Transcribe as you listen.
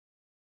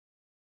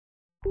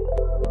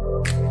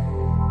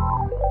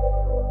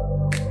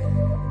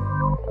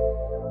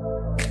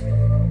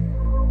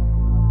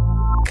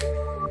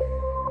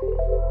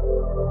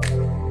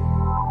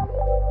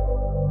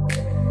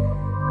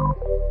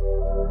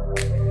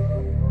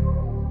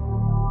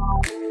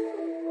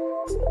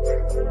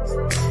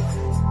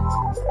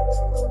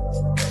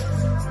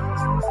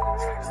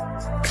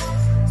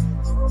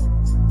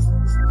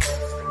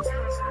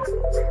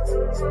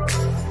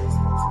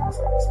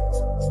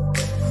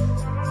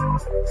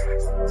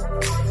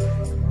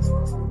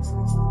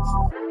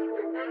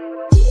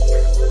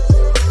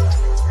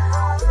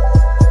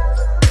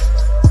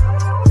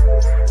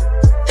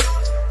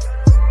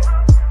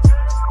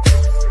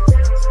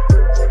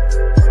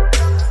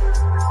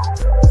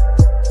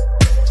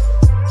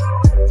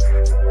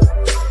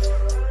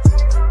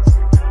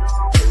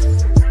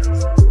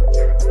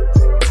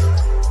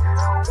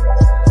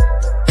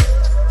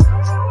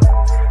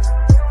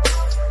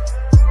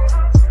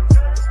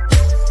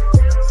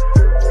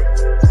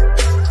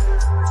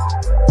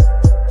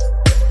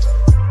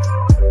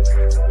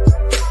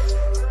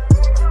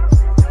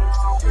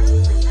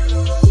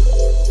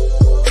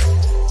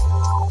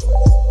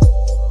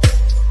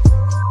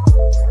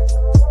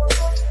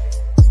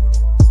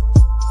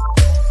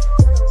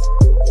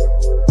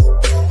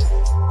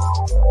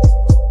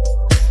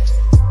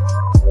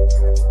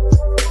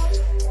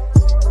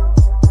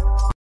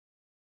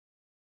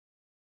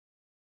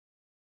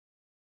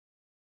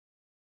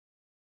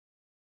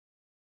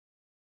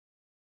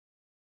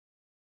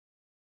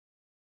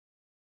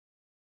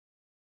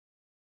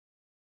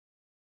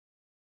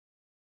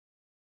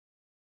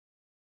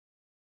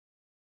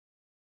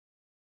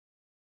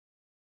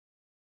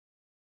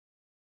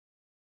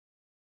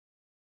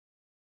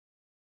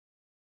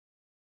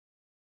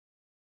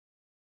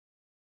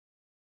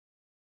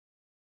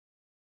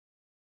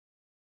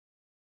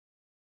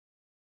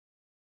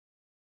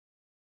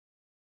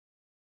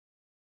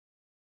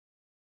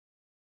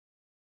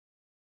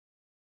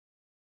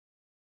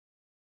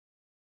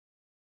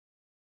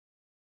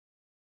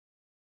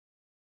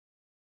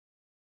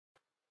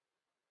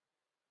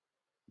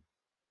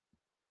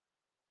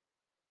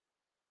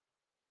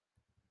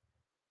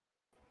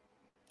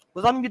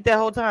Was I mute that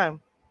whole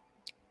time?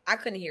 I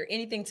couldn't hear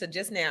anything till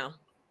just now.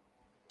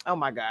 Oh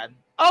my God.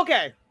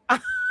 Okay.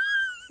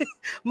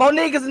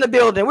 Monique is in the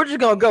building. We're just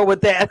gonna go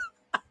with that.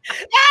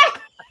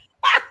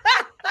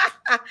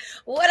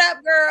 What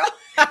up, girl?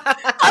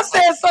 I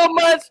said so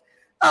much.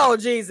 Oh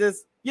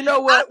Jesus. You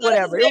know what?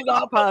 Whatever. It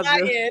was all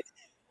positive.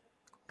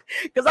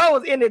 Because I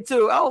was in it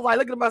too. I was like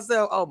looking at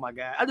myself. Oh my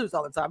God. I do this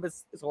all the time.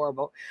 It's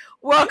horrible.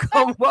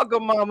 Welcome,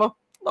 welcome, Mama.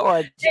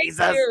 Lord Jesus.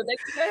 Thank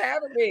you for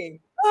having me.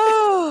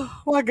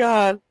 Oh my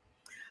God.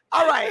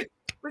 All right.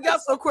 We got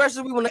some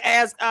questions we want to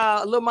ask.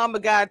 Little Mama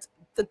got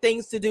the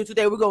things to do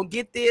today. We're going to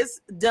get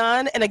this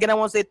done. And again, I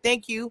want to say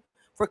thank you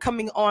for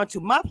coming on to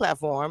my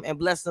platform and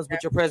blessing us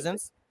with your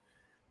presence.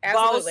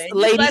 Absolutely. Boss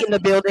lady in the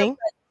building.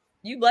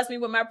 You blessed me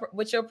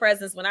with your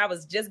presence when I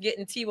was just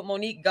getting tea with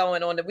Monique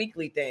going on the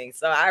weekly thing.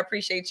 So I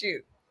appreciate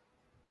you.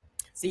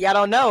 See, I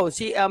don't know.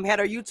 She had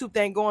her YouTube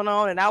thing going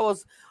on, and I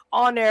was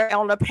on there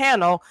on the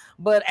panel.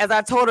 But as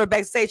I told her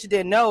backstage, she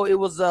didn't know. It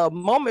was a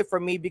moment for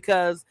me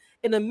because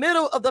in the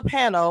middle of the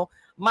panel,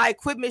 my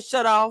equipment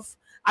shut off.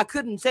 I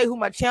couldn't say who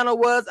my channel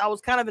was. I was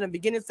kind of in the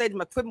beginning stage.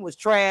 My equipment was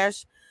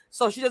trash.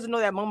 So she doesn't know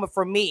that moment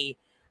for me.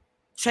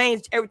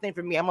 Changed everything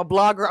for me. I'm a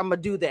blogger. I'm gonna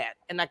do that,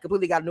 and I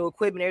completely got new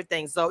equipment, and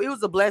everything. So it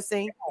was a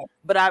blessing.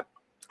 But I'm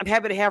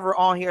happy to have her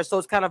on here. So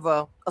it's kind of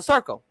a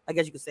circle, I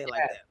guess you could say it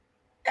like that.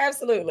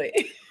 Absolutely.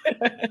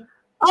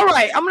 All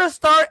right, I'm gonna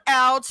start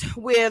out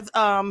with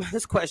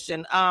this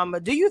question.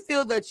 Do you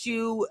feel that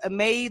you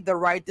made the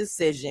right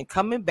decision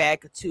coming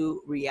back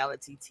to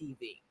reality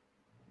TV?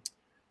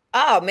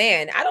 Oh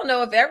man, I don't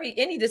know if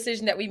any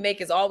decision that we make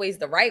is always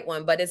the right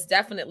one, but it's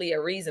definitely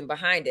a reason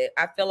behind it.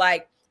 I feel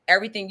like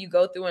everything you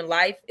go through in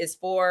life is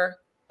for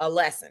a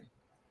lesson.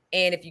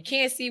 And if you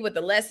can't see what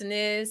the lesson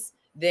is,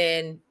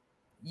 then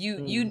you're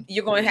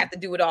going to have to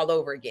do it all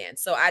over again.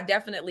 So I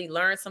definitely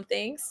learned some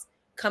things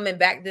coming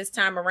back this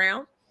time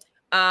around.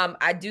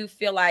 I do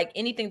feel like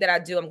anything that I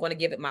do, I'm going to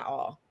give it my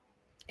all.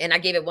 And I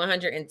gave it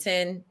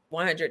 110,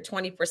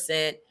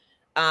 120%.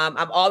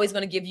 I'm always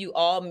going to give you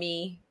all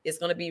me. It's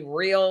going to be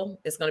real.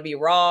 It's going to be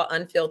raw,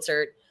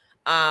 unfiltered.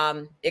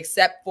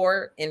 Except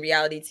for in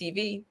reality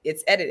TV,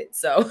 it's edited.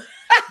 So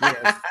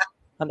yes,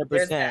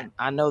 100%.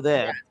 I know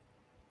that.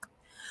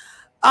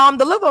 Yeah.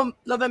 The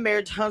Love and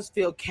Marriage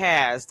Huntsville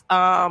cast.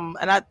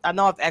 And I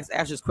know I've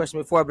asked this question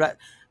before, but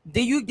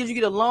did you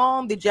get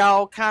along? Did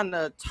y'all kind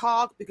of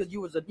talk because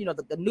you was the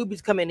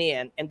newbies coming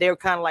in and they're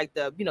kind of like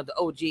the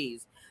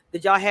OGs?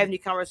 Did y'all have any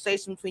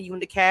conversation between you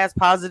and the cast,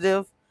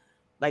 positive,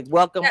 like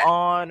welcome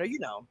on, or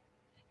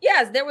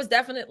Yes, there was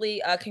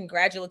definitely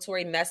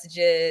congratulatory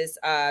messages.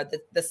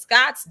 The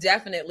Scotts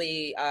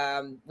definitely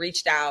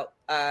reached out.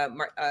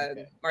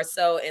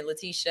 Marceau and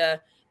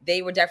Letitia,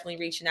 they were definitely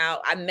reaching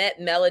out. I met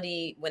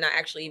Melody when I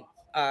actually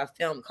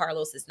filmed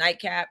Carlos's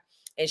Nightcap,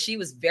 and she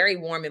was very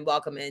warm and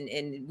welcoming,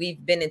 and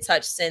we've been in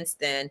touch since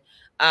then.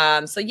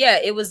 So yeah,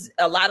 it was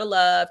a lot of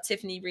love.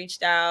 Tiffany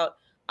reached out.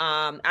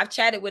 I've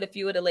chatted with a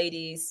few of the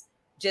ladies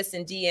just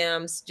in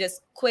DMs,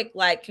 just quick,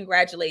 like,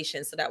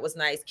 congratulations. So that was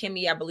nice.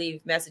 Kimmy, I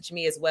believe, messaged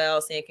me as well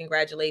saying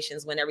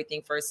congratulations when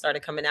everything first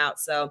started coming out.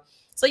 So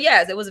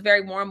yes, it was a very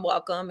warm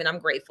welcome, and I'm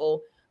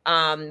grateful.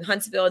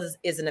 Huntsville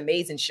is an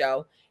amazing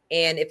show.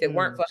 And if it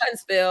weren't for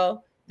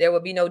Huntsville, there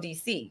would be no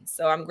DC.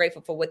 So I'm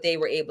grateful for what they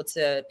were able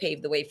to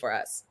pave the way for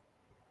us.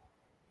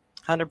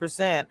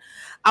 100%.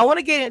 I want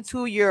to get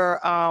into your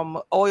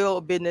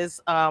oil business.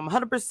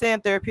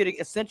 100% therapeutic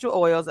essential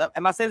oils.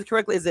 Am I saying this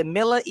correctly? Is it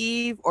Mila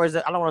Eve or is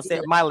it? I don't want to say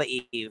it, Mila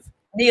Eve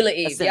Mila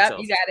Eve. Yep,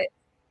 Essentials. you got it.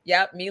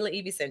 Yep, Mila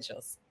Eve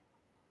Essentials.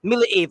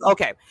 Mila Eve.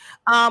 Okay.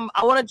 I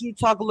wanted you to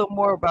talk a little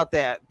more about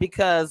that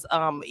because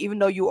even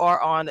though you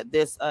are on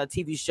this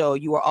TV show,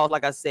 you are all,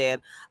 like I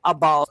said, a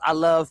boss. I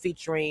love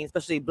featuring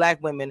especially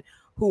Black women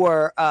who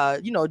are,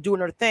 doing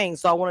their thing.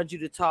 So I wanted you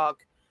to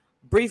talk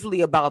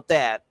briefly about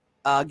that.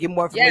 Give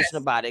more information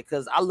Yes. about it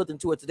because I looked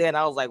into it today and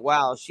I was like,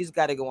 wow, she's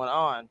got it going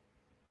on.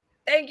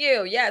 Thank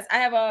you. Yes, I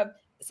have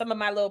some of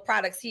my little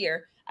products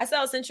here. I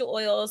sell essential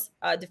oils,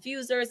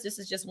 diffusers. This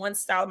is just one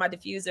style of my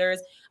diffusers.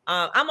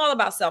 I'm all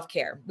about self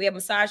care. We have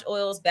massage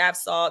oils, bath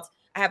salts.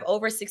 I have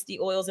over 60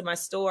 oils in my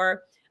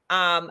store.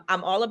 I'm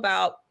all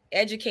about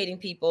educating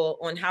people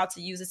on how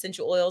to use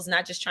essential oils,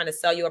 not just trying to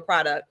sell you a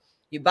product.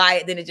 You buy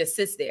it, then it just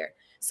sits there.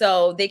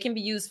 So they can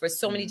be used for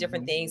so many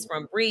different things,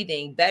 from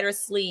breathing, better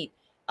sleep,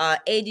 ADD,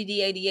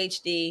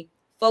 ADHD,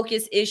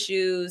 focus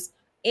issues,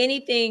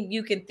 anything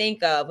you can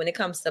think of when it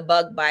comes to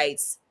bug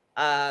bites,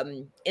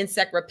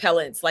 insect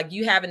repellents. Like,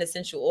 you have an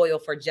essential oil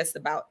for just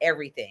about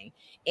everything.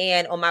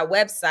 And on my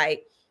website,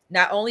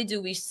 not only do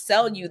we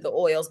sell you the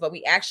oils, but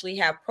we actually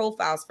have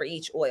profiles for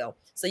each oil.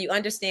 So you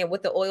understand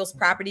what the oil's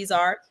properties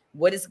are,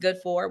 what it's good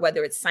for,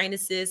 whether it's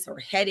sinuses or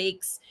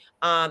headaches.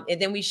 And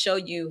then we show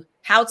you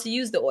how to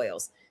use the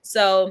oils.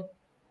 So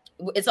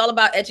it's all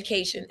about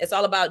education. It's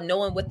all about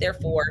knowing what they're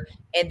for,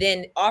 and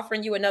then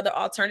offering you another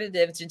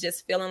alternative to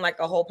just feeling like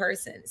a whole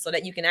person, so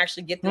that you can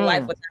actually get through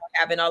life Hmm. without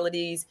having all of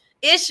these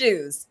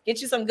issues. Get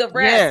you some good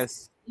rest.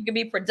 Yes. You can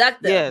be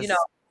productive, Yes.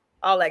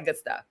 all that good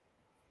stuff.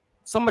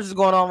 So much is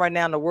going on right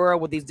now in the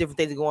world with these different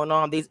things going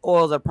on. These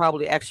oils are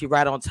probably actually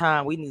right on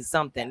time. We need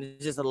something.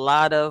 There's just a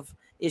lot of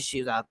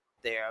issues out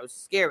there. It's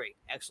scary,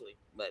 actually,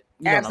 but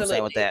you know what I'm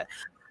saying with that. Absolutely.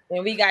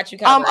 And we got you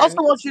Also covered. I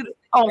want mean, you to.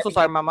 Oh, I'm so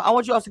sorry, everything. Mama. I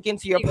want you also to get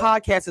into your There you go.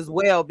 podcast as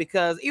well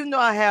because even though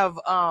I have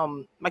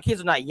my kids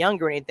are not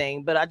young or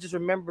anything, but I just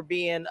remember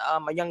being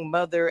a young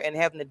mother and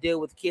having to deal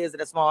with kids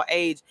at a small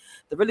age.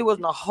 There really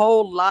wasn't a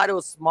whole lot. It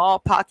was small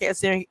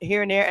podcasts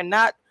here and there, and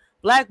not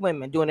Black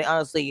women doing it.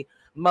 Honestly,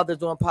 mothers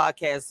doing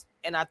podcasts,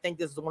 and I think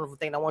this is a wonderful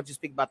thing. I want you to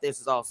speak about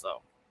this as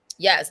also.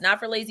 Yes, Not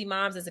for Lazy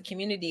Moms is a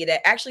community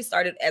that actually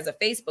started as a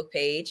Facebook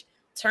page,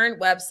 turned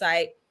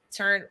website,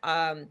 turned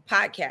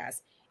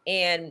podcast.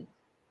 And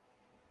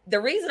the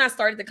reason I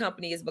started the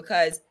company is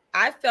because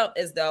I felt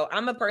as though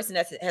I'm a person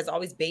that has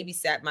always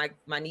babysat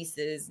my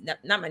nieces,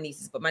 not my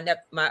nieces, but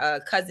my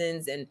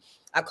cousins, and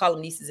I call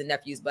them nieces and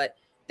nephews, but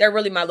they're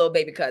really my little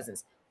baby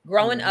cousins.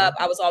 Growing Mm-hmm. up,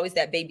 I was always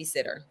that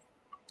babysitter.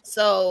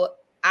 So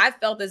I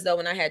felt as though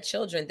when I had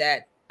children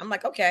that I'm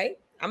like, okay,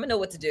 I'm gonna know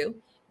what to do.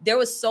 There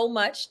was so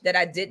much that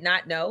I did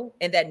not know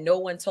and that no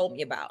one told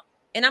me about.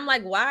 And I'm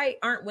like, why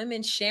aren't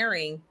women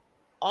sharing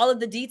all of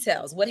the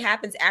details? What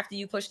happens after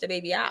you push the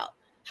baby out?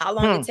 How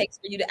long it Hmm. takes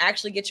for you to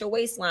actually get your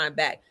waistline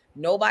back?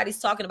 Nobody's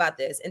talking about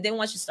this. And then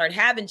once you start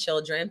having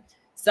children,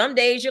 some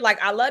days you're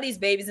like, I love these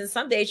babies. And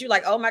some days you're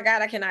like, oh my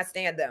God, I cannot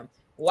stand them.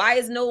 Why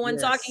is no one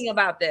Yes. talking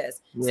about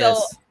this? So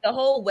Yes. the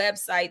whole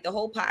website, the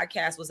whole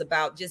podcast was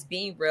about just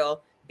being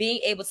real, being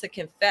able to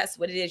confess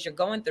what it is you're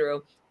going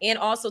through, and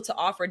also to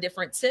offer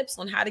different tips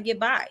on how to get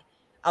by.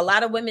 A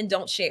lot of women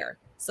don't share.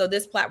 So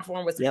this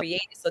platform was Yep.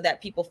 created so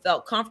that people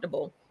felt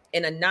comfortable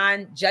in a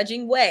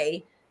non-judging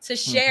way to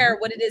Mm-hmm. share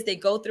what it is they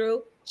go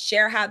through,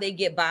 share how they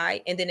get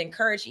by, and then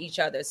encourage each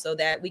other so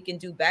that we can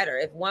do better.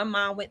 If one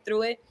mom went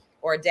through it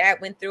or a dad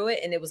went through it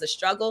and it was a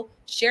struggle,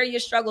 share your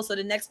struggle so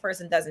the next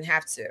person doesn't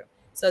have to.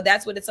 So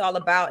that's what it's all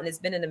about, and it's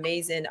been an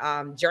amazing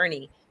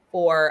journey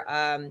for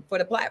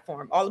the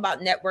platform. All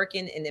about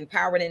networking and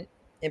empowering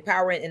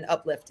and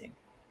uplifting.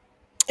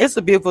 It's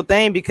a beautiful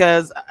thing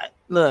because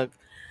look,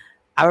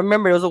 I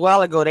remember it was a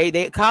while ago.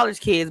 They college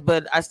kids,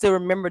 but I still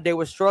remember there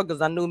were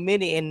struggles. I knew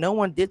many, and no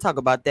one did talk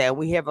about that.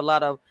 We have a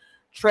lot of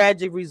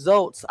tragic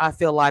results. I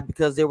feel like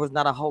because there was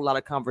not a whole lot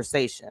of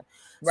conversation.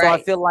 So I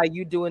Right. feel like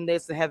you doing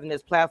this and having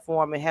this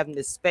platform and having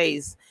this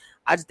space,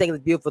 I just think it's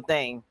a beautiful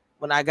thing.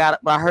 When I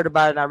heard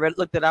about it and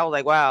looked at it, I was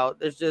like, wow.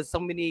 There's just so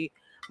many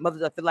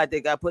mothers. I feel like they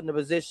got put in a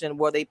position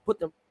where they put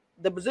them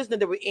the position that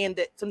they were in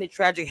that something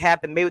tragic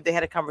happened. Maybe they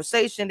had a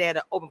conversation, they had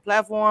an open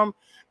platform,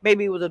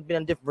 maybe it would have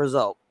been a different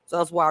result. So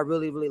that's why I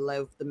really, really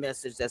love the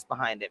message that's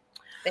behind it.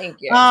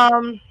 Thank you.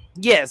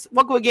 Yes.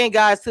 Welcome again,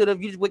 guys, to the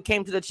you just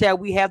came to the chat.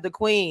 We have the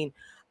queen,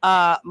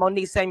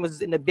 Monique Samuels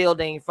is in the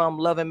building from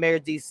Love and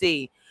Marriage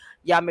DC.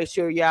 Y'all make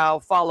sure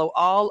y'all follow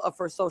all of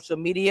her social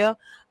media.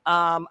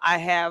 I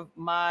have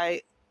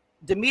my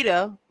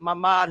Demita, my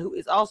mod, who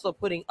is also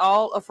putting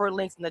all of her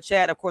links in the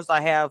chat. Of course,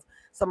 I have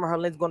some of her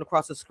links going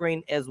across the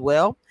screen as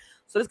well.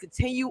 So let's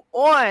continue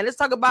on. Let's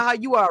talk about how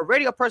you are a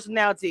radio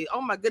personality.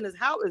 Oh my goodness,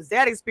 how is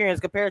that experience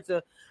compared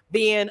to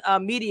being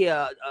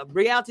media,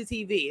 reality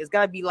TV? It's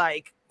got to be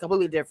like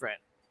completely different.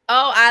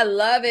 Oh, I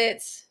love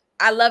it.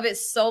 I love it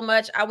so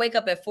much. I wake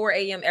up at 4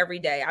 a.m. every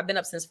day. I've been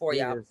up since 4,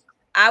 y'all. Jesus.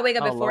 I wake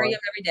up Oh at 4 a.m. Lord.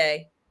 every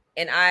day,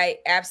 and I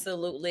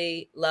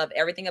absolutely love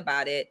everything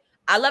about it.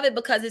 I love it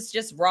because it's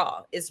just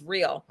raw. It's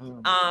real.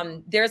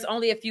 There's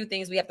only a few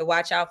things we have to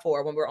watch out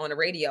for when we're on the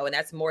radio, and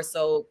that's more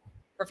so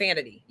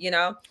profanity, you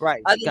know?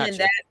 Right. Other than Gotcha.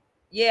 that,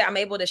 yeah, I'm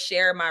able to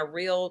share my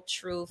real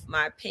truth,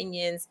 my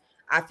opinions.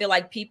 I feel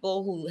like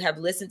people who have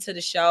listened to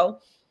the show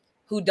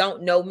who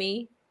don't know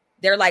me,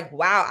 they're like,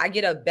 wow, I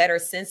get a better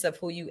sense of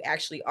who you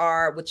actually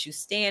are, what you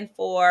stand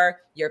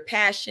for, your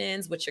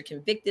passions, what you're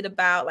convicted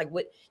about, like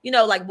what, you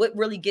know, like what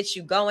really gets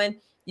you going.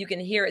 You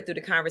can hear it through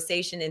the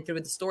conversation and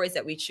through the stories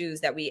that we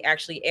choose that we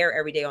actually air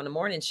every day on the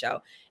morning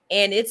show.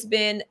 And it's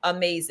been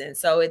amazing.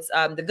 So it's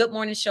the Good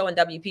Morning Show on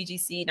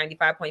WPGC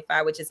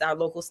 95.5, which is our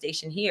local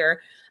station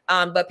here.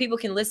 But people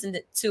can listen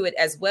to it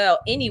as well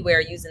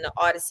anywhere using the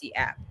Odyssey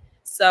app.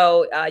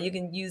 So you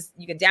can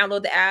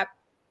download the app,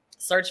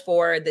 search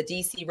for the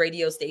DC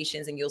radio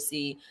stations, and you'll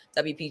see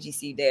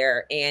WPGC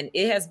there. And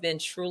it has been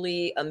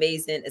truly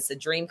amazing. It's a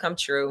dream come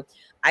true.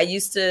 I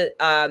used to,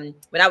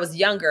 when I was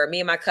younger, me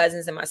and my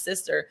cousins and my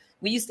sister,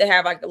 we used to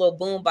have like a little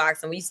boom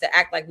box, and we used to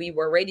act like we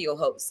were radio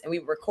hosts, and we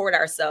would record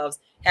ourselves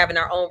having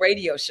our own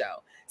radio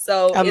show.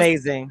 So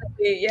Amazing.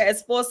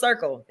 it's full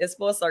circle. It's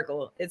full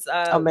circle. It's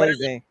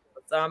Amazing.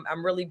 so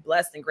I'm really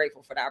blessed and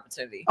grateful for the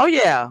opportunity. Oh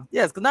yeah,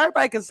 yes, because not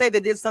everybody can say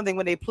they did something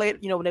when they played,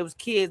 you know, when they was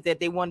kids that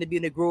they wanted to be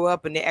and they grew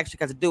up and they actually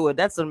got to do it.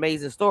 That's an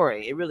amazing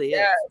story. It really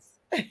is.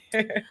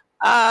 Yes.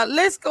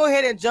 Let's go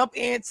ahead and jump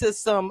into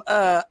some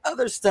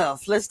other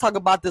stuff. Let's talk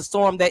about the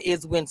storm that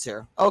is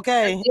winter.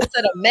 Okay. Into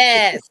the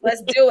mess.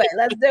 Let's do it.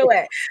 Let's do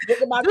it.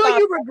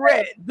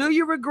 Do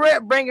you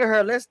regret bringing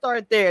her? Let's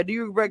start there. Do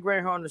you regret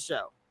bringing her on the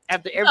show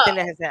after everything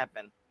that has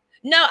happened?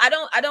 No, I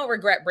don't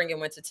regret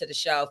bringing Winter to the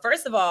show.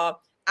 First of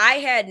all, I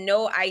had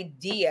no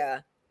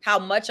idea how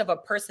much of a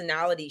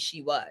personality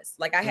she was.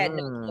 Like I had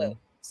no clue.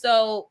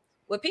 So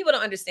what people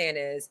don't understand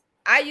is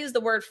I use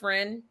the word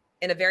friend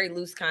in a very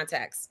loose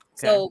context.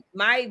 Okay. So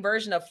my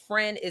version of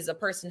friend is a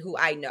person who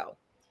I know.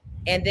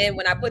 And then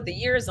when I put the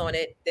years on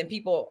it, then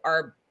people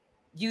are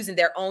using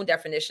their own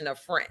definition of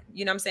friend.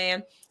 You know what I'm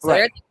saying? So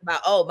they're thinking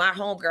about, oh, my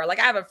homegirl. Like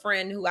I have a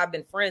friend who I've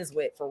been friends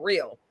with for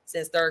real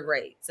since third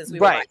grade, since we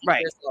were like 8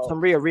 years old.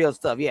 Some real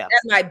stuff. Yeah.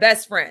 That's my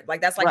best friend.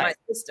 Like that's like my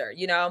sister,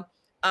 you know?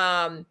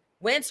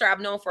 Winter, I've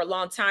known for a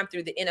long time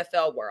through the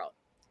NFL world.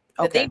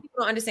 The thing people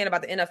don't understand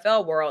about the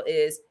NFL world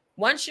is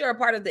once you're a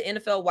part of the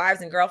NFL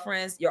wives and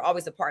girlfriends, you're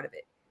always a part of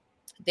it.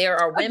 There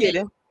are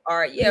women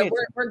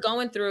we're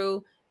going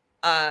through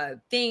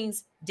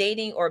things,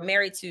 dating or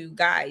married to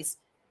guys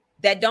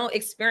that don't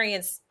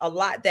experience a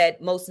lot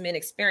that most men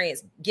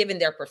experience given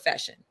their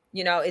profession.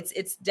 You know,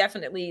 it's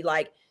definitely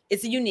like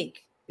it's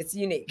unique. It's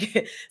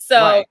unique.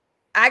 So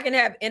I can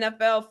have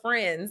NFL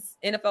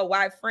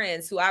wife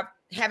friends who I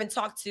haven't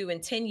talked to in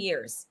 10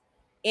 years.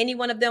 Any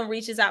one of them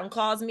reaches out and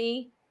calls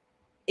me,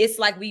 it's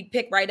like we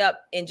pick right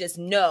up and just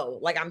know,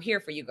 like, I'm here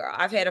for you, girl.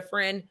 I've had a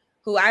friend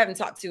who I haven't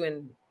talked to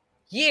in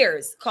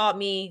years called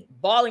me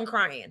bawling,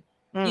 crying,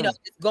 you know,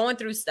 just going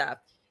through stuff.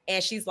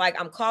 And she's like,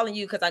 I'm calling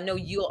you because I know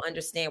you'll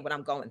understand what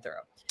I'm going through.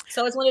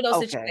 So it's one of those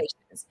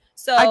situations.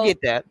 So I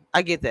get that.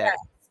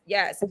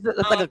 Yes.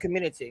 It's like a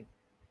community.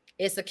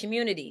 It's a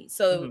community.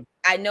 So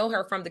I know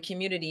her from the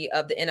community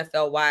of the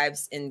NFL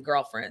Wives and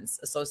Girlfriends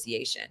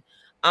Association.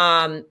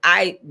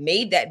 I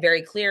made that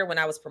very clear when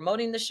I was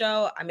promoting the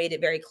show. I made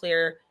it very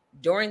clear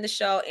during the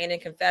show and in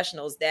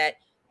confessionals that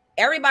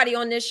everybody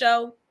on this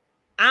show,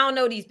 I don't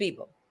know these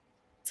people.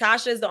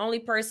 Tasha is the only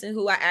person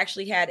who I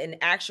actually had an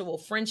actual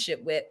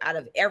friendship with out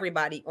of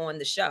everybody on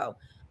the show,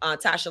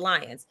 Tasha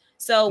Lyons.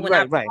 So when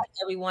I brought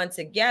everyone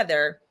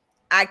together,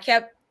 I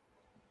kept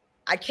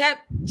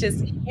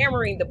just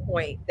hammering the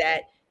point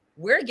that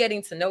we're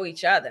getting to know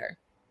each other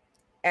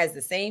at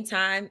the same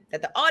time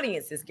that the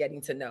audience is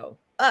getting to know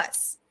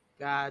us.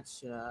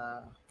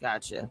 Gotcha.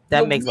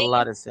 That makes a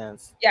lot of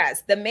sense.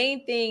 Yes. The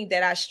main thing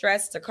that I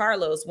stressed to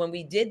Carlos when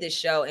we did this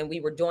show and we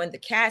were doing the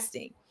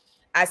casting,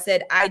 I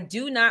said, I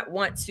do not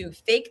want to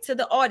fake to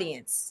the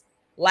audience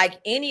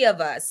like any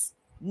of us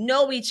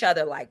know each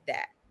other like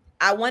that.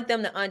 I want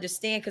them to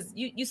understand, because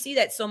you see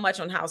that so much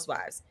on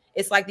Housewives.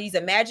 It's like these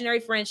imaginary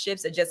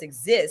friendships that just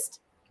exist.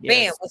 Yes.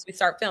 Bam, once we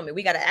start filming,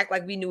 we got to act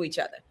like we knew each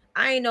other.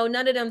 I ain't know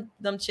none of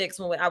them chicks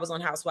when I was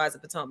on Housewives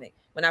of Potomac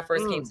when I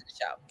first came to the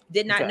show.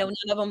 Did not know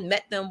none of them,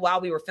 met them while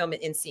we were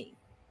filming in scene.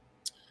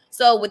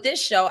 So with this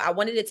show, I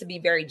wanted it to be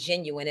very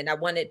genuine, and I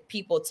wanted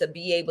people to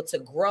be able to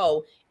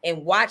grow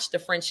and watch the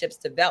friendships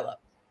develop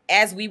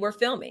as we were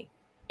filming.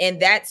 And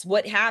that's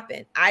what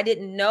happened. I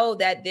didn't know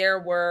that there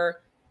was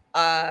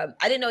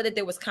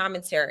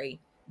commentary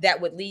that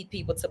would lead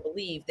people to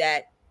believe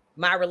that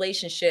my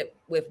relationship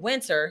with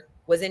Winter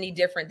was any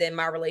different than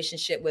my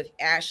relationship with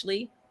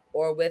Ashley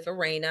or with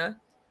Arena.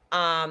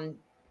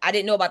 I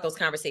didn't know about those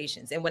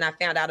conversations. And when I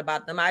found out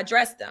about them, I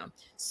addressed them.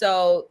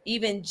 So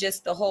even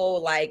just the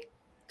whole like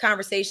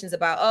conversations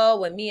about,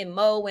 when me and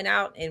Mo went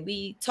out and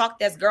we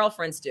talked as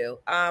girlfriends do.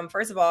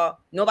 First of all,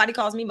 nobody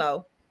calls me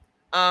Mo.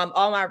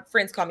 All my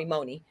friends call me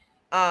Moni.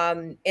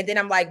 And then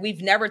I'm like,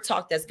 we've never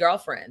talked as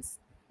girlfriends.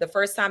 The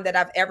first time that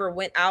I've ever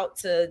went out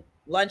to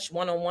lunch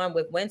one-on-one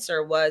with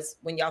Winter was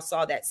when y'all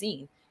saw that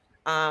scene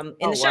in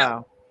the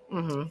show.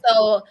 Wow.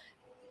 So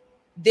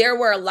there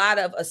were a lot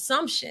of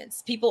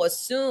assumptions. People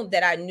assumed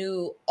that I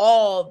knew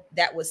all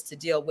that was to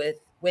deal with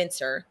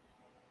Winter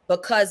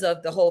because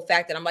of the whole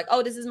fact that I'm like,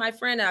 oh, this is my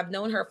friend. And I've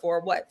known her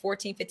for what,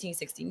 14, 15,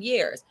 16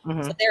 years.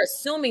 Mm-hmm. So they're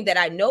assuming that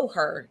I know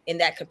her in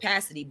that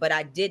capacity, but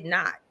I did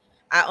not.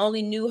 I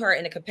only knew her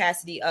in the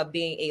capacity of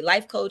being a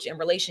life coach and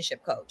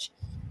relationship coach.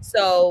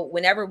 So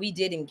whenever we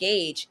did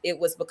engage, it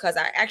was because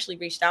I actually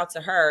reached out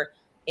to her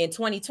in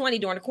 2020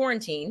 during the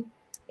quarantine.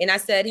 And I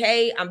said,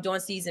 hey, I'm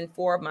doing season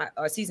 3 of my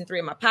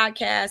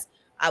podcast.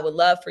 I would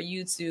love for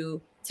you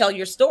to tell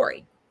your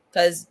story.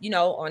 Because, you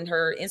know, on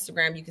her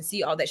Instagram, you can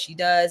see all that she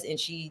does. And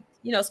she,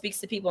 you know, speaks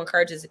to people,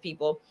 encourages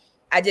people.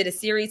 I did a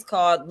series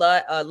called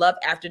Love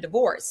After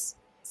Divorce.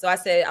 So I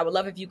said, I would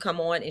love if you come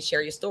on and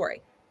share your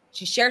story.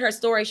 She shared her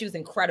story. She was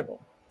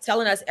incredible,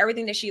 telling us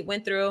everything that she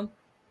went through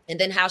and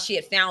then how she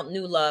had found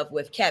new love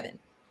with Kevin.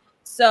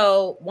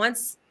 So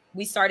once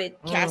we started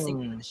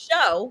casting for the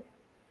show,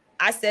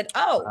 I said,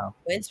 oh, Wow.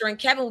 Winter and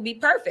Kevin would be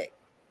perfect.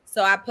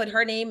 So I put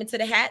her name into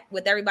the hat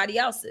with everybody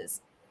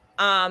else's.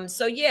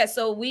 So yeah,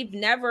 so we've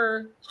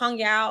never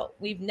hung out.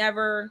 We've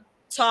never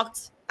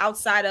talked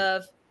outside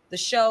of the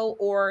show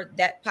or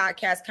that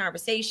podcast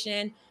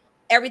conversation.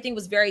 Everything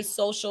was very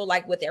social,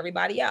 like with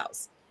everybody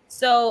else.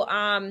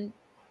 So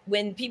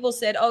when people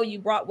said, oh, you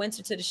brought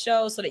Winter to the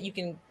show so that you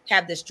can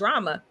have this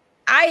drama,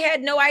 I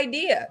had no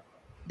idea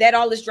that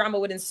all this drama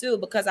would ensue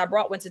because I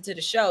brought Winter to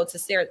the show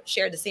to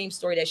share the same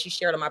story that she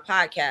shared on my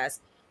podcast,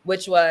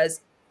 which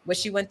was what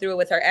she went through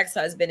with her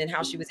ex-husband and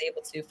how she was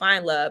able to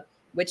find love,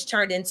 which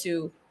turned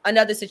into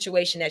another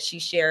situation that she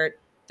shared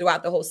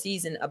throughout the whole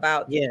season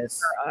about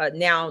her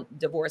now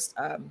divorced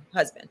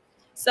husband.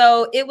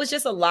 So it was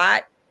just a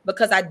lot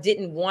because I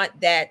didn't want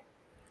that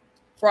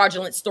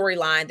fraudulent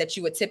storyline that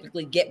you would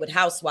typically get with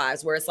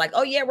housewives where it's like,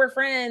 oh yeah, we're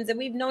friends and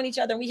we've known each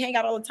other and we hang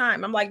out all the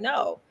time. I'm like,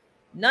 no,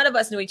 none of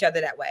us knew each other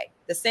that way.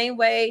 The same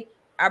way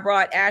I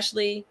brought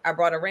Ashley, I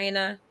brought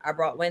Arena, I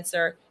brought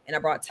Winter, and I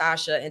brought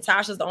Tasha. And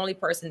Tasha's the only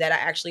person that I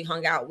actually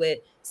hung out with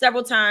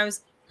several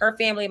times. Her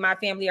family and my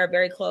family are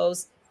very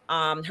close.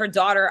 Her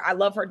daughter, I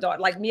love her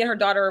daughter. Like me and her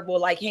daughter will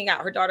like hang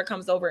out. Her daughter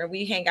comes over and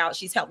we hang out.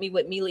 She's helped me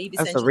with Me Leave.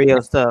 That's the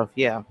real stuff.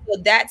 Yeah.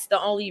 So that's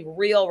the only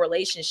real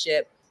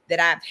relationship that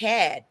I've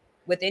had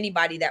with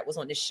anybody that was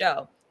on the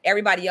show.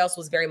 Everybody else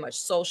was very much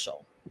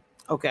social.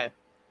 Okay.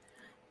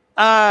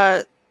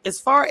 As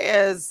far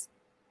as,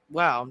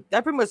 wow,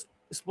 that pretty much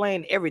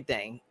explained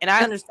everything. And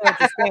I understand what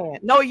you're saying.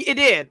 No, it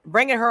did.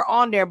 Bringing her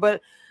on there.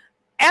 But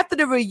after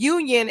the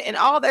reunion and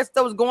all that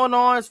stuff was going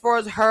on as far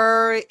as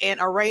her and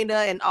Arena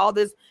and all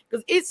this,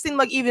 because it seemed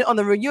like even on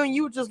the reunion,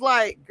 you were just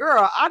like,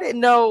 girl, I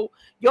didn't know.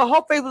 Your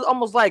whole face was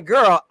almost like,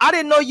 girl, I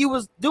didn't know you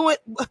was doing,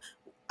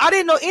 I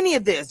didn't know any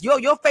of this.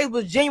 Your face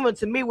was genuine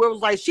to me where it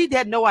was like, she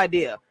had no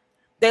idea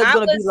that it was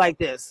going to be like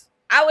this.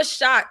 I was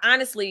shocked.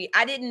 Honestly,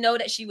 I didn't know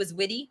that she was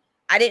witty.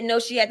 I didn't know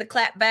she had the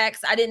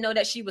clapbacks. I didn't know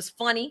that she was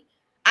funny.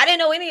 I didn't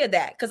know any of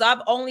that because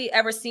I've only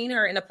ever seen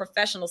her in a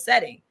professional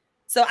setting.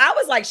 So I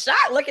was like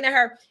shocked looking at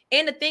her.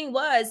 And the thing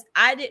was,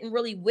 I didn't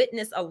really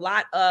witness a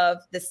lot of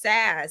the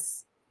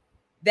sass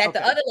that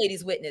the other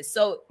ladies witnessed.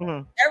 So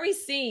every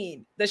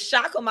scene, the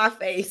shock on my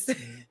face.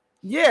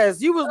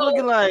 Yes, you was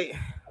looking like.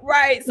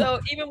 Right. So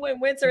even when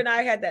Winter and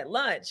I had that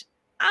lunch,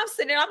 I'm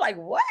sitting there, I'm like,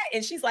 what?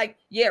 And she's like,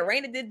 yeah,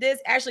 Raina did this,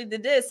 Ashley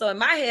did this. So in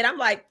my head, I'm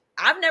like,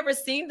 I've never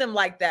seen them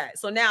like that.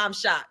 So now I'm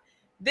shocked.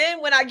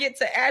 Then when I get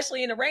to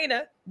Ashley and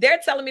Arena, they're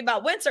telling me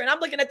about Winter, and I'm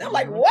looking at them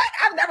like, what?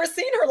 I've never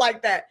seen her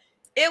like that.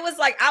 It was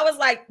like I was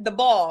like the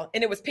ball,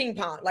 and it was ping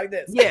pong like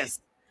this. Yes.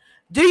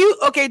 Speaking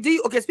of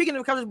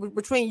the conflict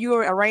between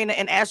you and Arena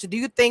and Ashley, do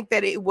you think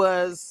that it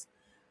was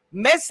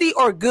messy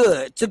or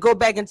good to go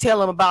back and tell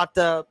them about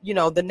the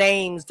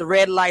names, the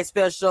red light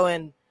special,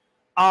 and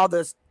all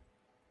the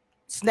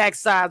snack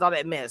size, all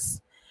that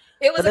mess?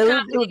 It was a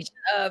combination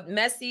of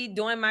messy,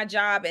 doing my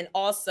job, and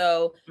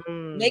also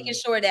making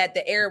sure that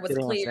the air was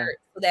clear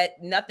so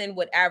that nothing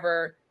would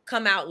ever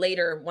come out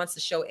later once the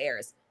show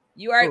airs.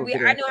 I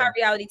know how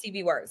reality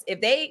TV works.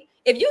 If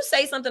you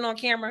say something on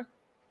camera,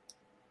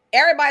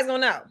 everybody's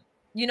gonna know.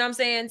 You know what I'm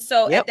saying?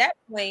 So at that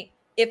point,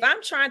 if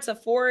I'm trying to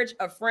forge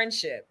a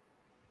friendship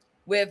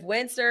with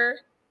Winter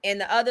and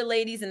the other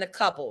ladies and the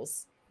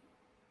couples,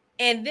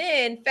 and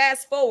then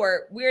fast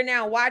forward, we're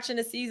now watching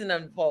the season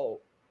unfold.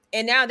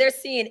 And now they're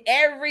seeing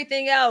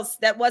everything else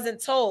that wasn't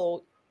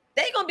told.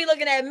 They're going to be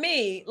looking at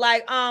me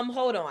like,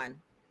 hold on.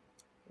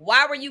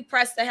 Why were you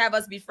pressed to have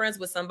us be friends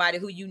with somebody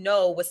who you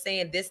know was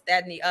saying this,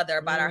 that, and the other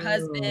about our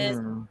husbands?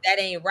 That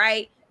ain't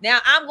right. Now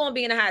I'm going to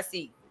be in a hot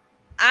seat.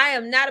 I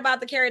am not about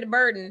to carry the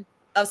burden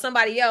of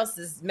somebody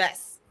else's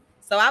mess.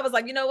 So I was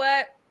like, you know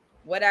what?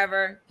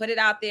 Whatever. Put it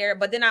out there.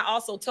 But then I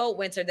also told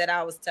Winter that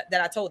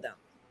I told them.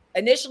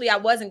 Initially, I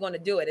wasn't going to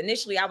do it.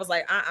 Initially, I was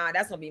like,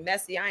 that's going to be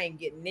messy. I ain't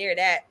getting near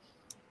that.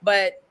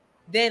 But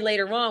then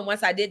later on,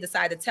 once I did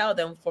decide to tell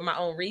them for my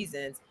own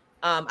reasons,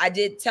 I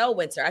did tell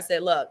Winter. I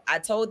said, look, I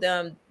told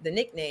them the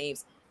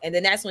nicknames. And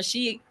then that's when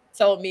she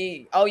told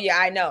me, oh, yeah,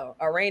 I know.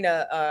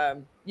 Arena,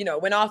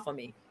 went off on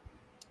me.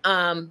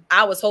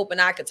 I was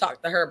hoping I could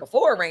talk to her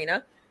before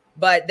Arena,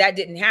 but that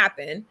didn't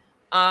happen.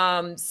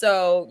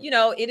 So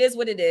it is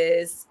what it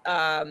is.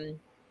 That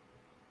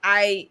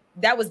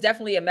was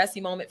definitely a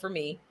messy moment for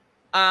me.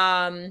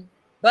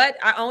 But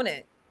I own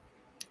it.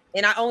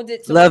 And I owned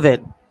it to Love win.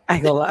 it. I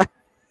ain't gonna lie.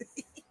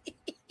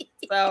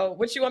 So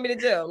what you want me to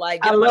do?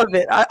 Like I get on my love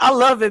it. I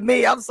love it.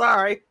 Me, I'm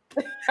sorry.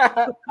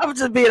 I'm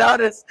just being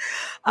honest.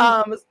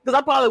 Because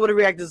I probably would have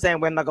reacted the same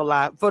way, I'm not gonna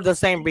lie, for the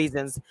same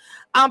reasons.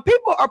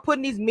 People are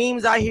putting these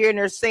memes out here and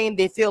they're saying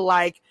they feel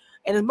like,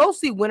 and it's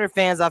mostly Winter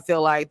fans, I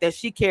feel like, that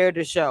she carried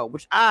the show,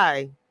 which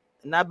I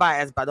not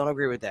biased, but I don't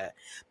agree with that.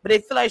 But they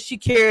feel like she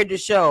carried the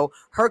show,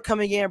 her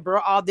coming in, bro,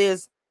 all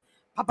this,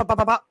 pop, pop, pop,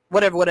 pop, pop,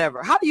 whatever,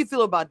 whatever. How do you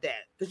feel about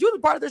that? Because you was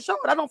part of the show,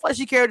 and I don't feel like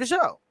she carried the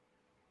show.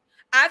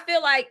 I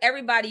feel like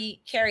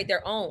everybody carried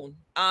their own.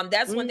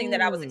 That's one thing that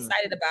I was Mm.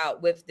 excited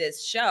about with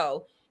this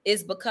show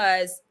is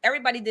because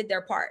everybody did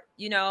their part.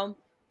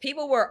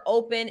 People were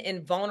open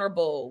and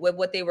vulnerable with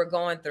what they were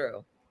going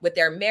through, with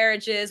their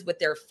marriages, with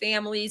their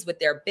families, with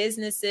their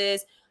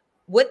businesses.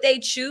 What they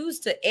choose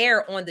to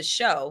air on the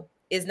show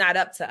is not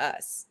up to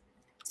us.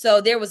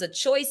 So there was a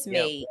choice Yep.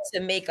 made to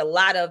make a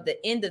lot of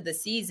the end of the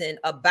season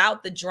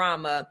about the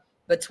drama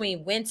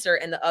between Winter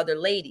and the other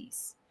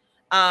ladies.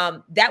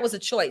 That was a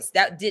choice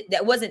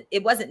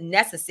it wasn't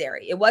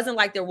necessary. It wasn't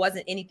like there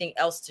wasn't anything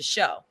else to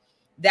show.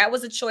 That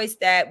was a choice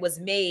that was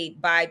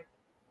made by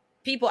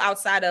people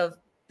outside of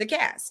the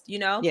cast.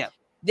 Yeah.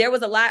 There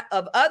was a lot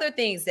of other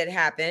things that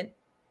happened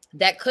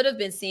that could have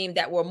been seen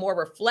that were more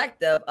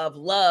reflective of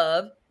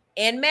love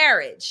and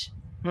marriage.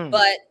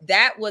 But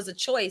that was a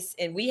choice,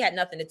 and we had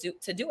nothing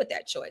to do with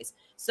that choice.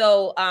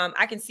 So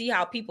I can see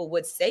how people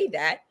would say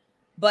that,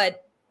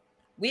 but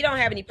we don't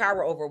have any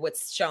power over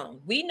what's shown.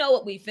 We know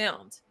what we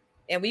filmed,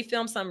 and we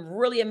filmed some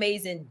really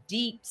amazing,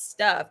 deep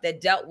stuff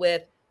that dealt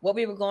with what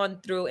we were going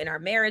through in our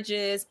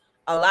marriages.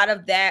 A lot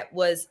of that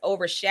was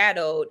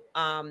overshadowed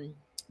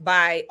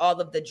by all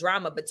of the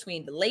drama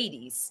between the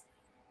ladies,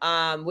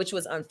 which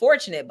was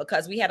unfortunate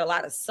because we had a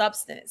lot of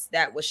substance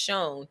that was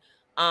shown.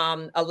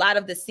 A lot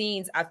of the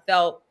scenes I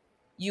felt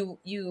you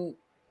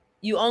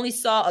only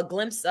saw a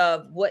glimpse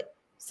of what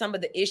some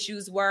of the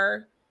issues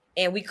were,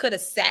 and we could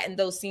have sat in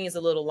those scenes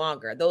a little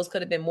longer. Those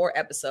could have been more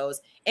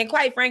episodes. And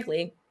quite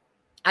frankly,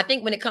 I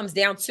think when it comes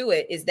down to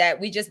it is that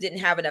we just didn't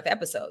have enough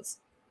episodes.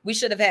 We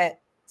should have had,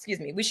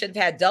 we should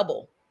have had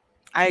double.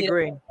 I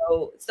agree.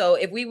 So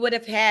if we would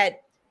have had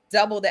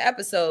double the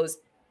episodes,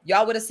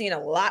 y'all would have seen a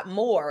lot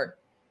more,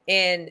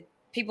 and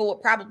people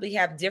would probably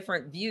have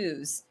different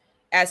views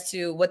as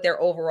to what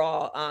their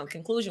overall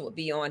conclusion would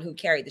be on who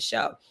carried the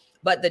show.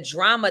 But the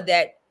drama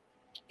that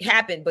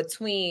happened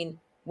between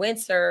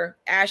Winter,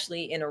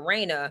 Ashley, and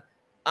Arena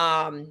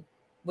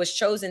was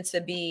chosen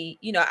to be,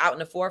 out in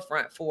the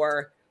forefront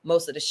for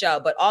most of the show.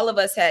 But all of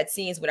us had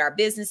scenes with our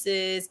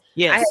businesses.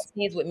 Yes. I had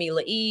scenes with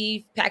Mila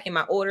Eve packing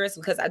my orders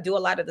because I do a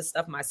lot of the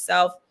stuff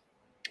myself.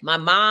 My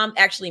mom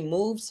actually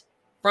moved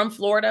from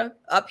Florida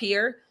up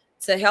here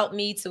to help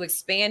me to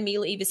expand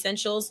Mila Eve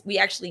Essentials. We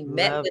actually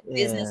met with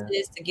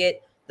businesses to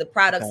get the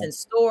products in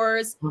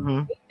stores.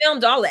 We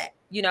filmed all that,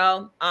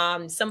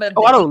 some of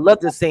the I would love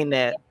to see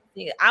that.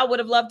 I would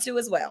have loved to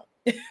as well.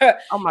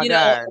 Oh my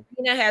God.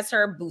 Arena has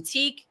her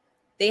boutique.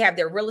 They have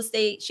their real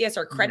estate. She has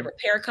her credit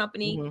repair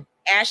company.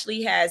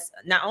 Ashley has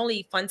not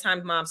only Fun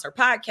Time Moms, her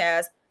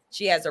podcast,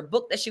 she has her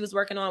book that she was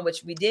working on,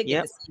 which we did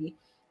get to see.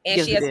 And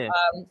she has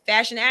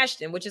Fashion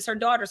Ashton, which is her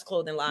daughter's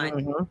clothing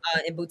line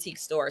in boutique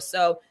stores.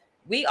 So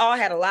we all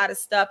had a lot of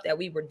stuff that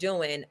we were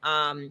doing.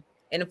 And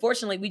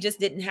unfortunately, we just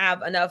didn't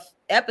have enough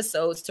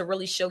episodes to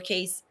really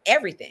showcase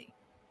everything.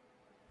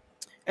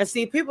 And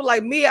see, people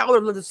like me, I would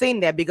have loved to seen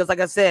that because,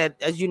 like I said,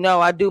 as you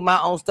know, I do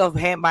my own stuff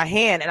hand by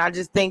hand, and I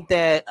just think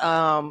that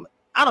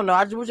I don't know.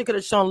 I just wish it could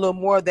have shown a little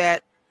more of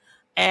that.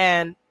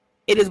 And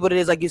it is what it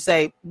is, like you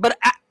say. But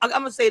I'm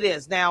gonna say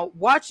this now: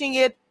 watching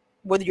it,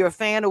 whether you're a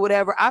fan or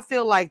whatever, I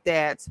feel like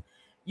that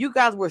you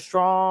guys were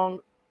strong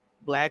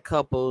Black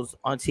couples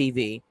on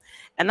TV,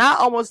 and I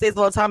almost say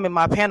all the time in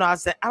my panel, I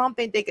said I don't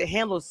think they could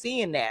handle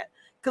seeing that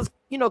because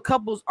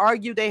couples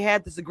argue, they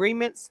had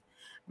disagreements,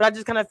 but I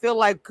just kind of feel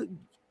like.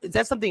 Is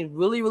that something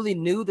really, really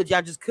new that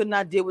y'all just could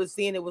not deal with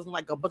seeing? It wasn't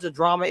like a bunch of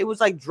drama. It was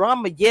like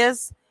drama,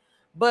 yes,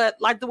 but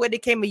like the way they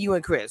came to you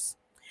and Chris.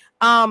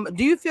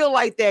 Do you feel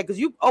like that? Because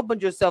you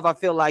opened yourself, I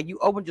feel like you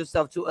opened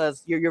yourself to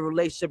us, your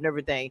relationship and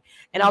everything,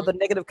 and all the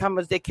negative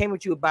comments that came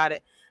with you about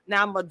it.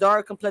 Now I'm a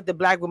dark complected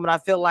Black woman. I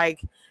feel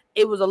like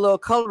it was a little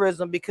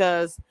colorism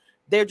because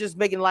they're just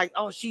making like,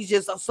 oh, she's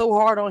just so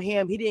hard on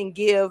him. He didn't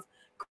give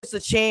Chris a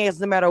chance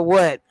no matter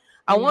what.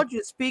 I want you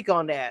to speak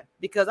on that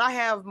because I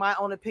have my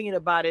own opinion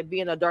about it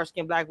being a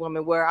dark-skinned Black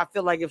woman where I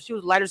feel like if she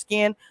was lighter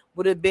skinned,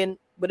 would have been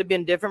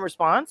different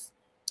response.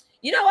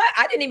 You know what?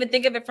 I didn't even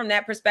think of it from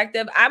that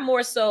perspective. I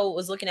more so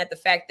was looking at the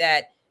fact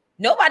that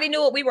nobody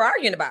knew what we were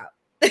arguing about.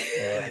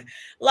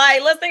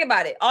 Like, let's think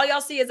about it. All y'all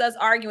see is us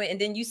arguing,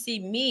 and then you see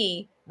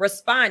me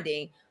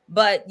responding,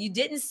 but you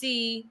didn't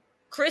see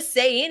Chris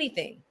say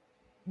anything.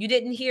 You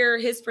didn't hear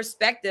his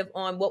perspective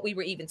on what we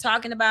were even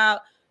talking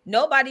about.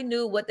 Nobody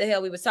knew what the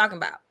hell we was talking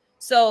about.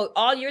 So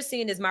all you're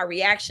seeing is my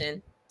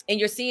reaction and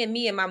you're seeing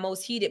me in my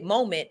most heated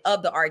moment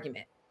of the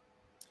argument.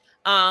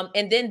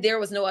 And then there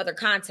was no other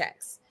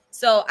context.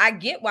 So I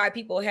get why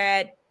people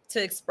had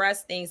to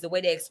express things the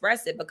way they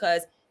expressed it,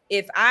 because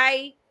if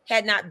I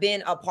had not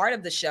been a part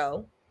of the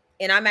show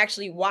and I'm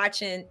actually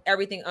watching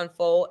everything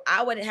unfold,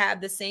 I would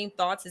have the same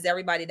thoughts as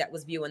everybody that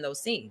was viewing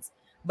those scenes.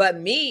 But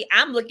me,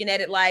 I'm looking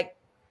at it like,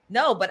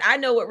 no, but I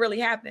know what really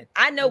happened.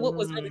 I know what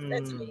was really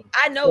said to me.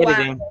 I know why I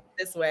Editing. felt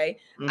this way.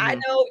 I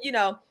Mm-hmm.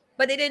 know,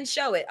 but they didn't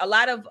show it. A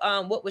lot of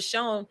what was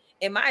shown,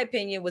 in my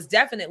opinion, was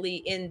definitely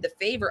in the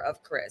favor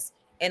of Chris.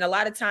 And a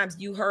lot of times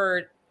you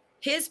heard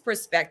his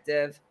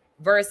perspective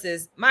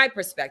versus my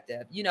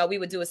perspective. We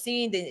would do a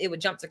scene, then it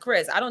would jump to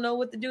Chris. I don't know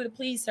what to do to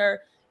please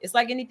her. It's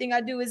like anything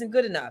I do isn't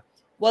good enough.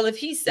 Well, if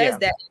he says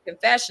that in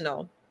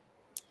confessional,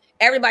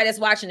 everybody that's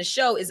watching the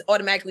show is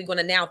automatically going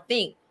to now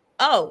think,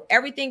 oh,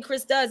 everything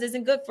Chris does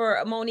isn't good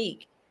for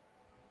Monique.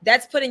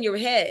 That's put in your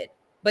head.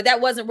 But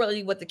that wasn't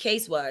really what the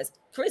case was.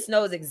 Chris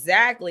knows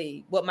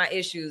exactly what my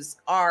issues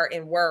are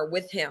and were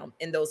with him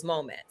in those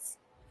moments.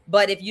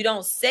 But if you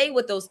don't say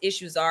what those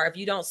issues are, if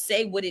you don't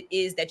say what it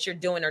is that you're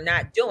doing or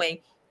not doing,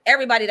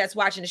 everybody that's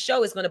watching the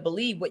show is going to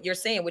believe what you're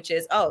saying, which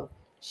is, oh,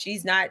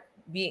 she's not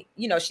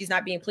she's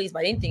not being pleased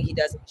by anything he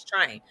does. He's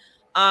trying.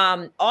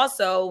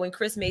 Also, when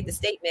Chris made the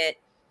statement,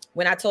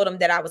 when I told him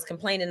that I was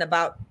complaining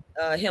about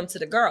him to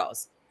the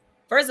girls,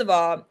 first of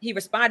all, he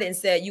responded and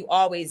said, "You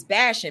always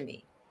bashing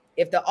me."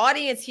 If the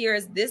audience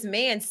hears this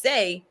man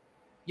say,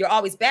 "You're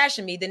always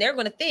bashing me," then they're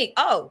going to think,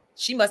 "Oh,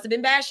 she must have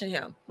been bashing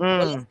him."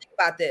 Well, let's think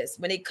about this.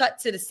 When they cut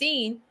to the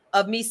scene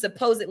of me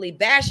supposedly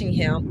bashing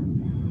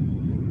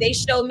him, they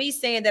show me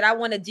saying that I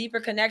want a deeper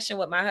connection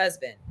with my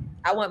husband.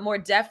 I want more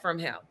depth from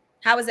him.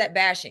 How is that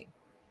bashing?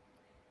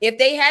 If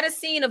they had a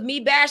scene of me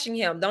bashing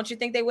him, don't you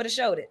think they would have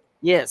showed it?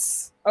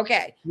 Yes.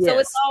 Okay.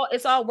 Yes. So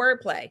it's all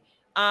wordplay.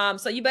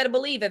 So you better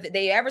believe if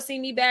they ever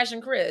seen me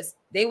bashing Chris,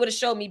 they would have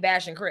showed me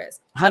bashing Chris.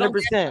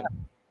 100%.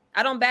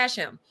 I don't bash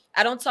him.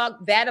 I don't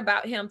talk bad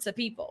about him to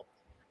people.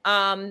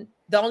 The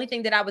only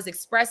thing that I was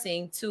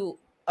expressing to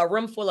a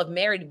room full of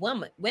married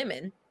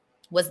women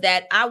was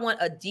that I want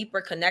a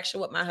deeper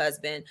connection with my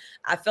husband.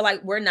 I feel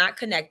like we're not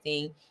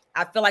connecting.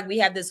 I feel like we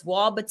have this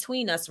wall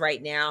between us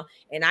right now,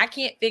 and I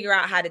can't figure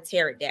out how to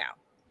tear it down.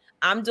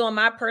 I'm doing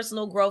my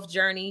personal growth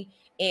journey,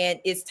 and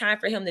it's time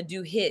for him to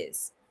do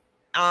his.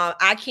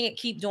 I can't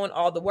keep doing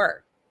all the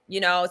work,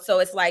 so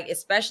it's like,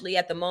 especially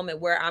at the moment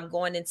where I'm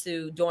going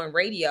into doing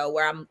radio,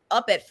 where I'm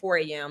up at 4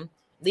 a.m.,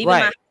 leaving my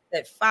house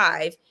at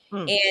 5,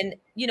 and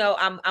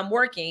I'm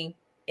working,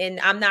 and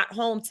I'm not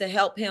home to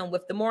help him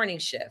with the morning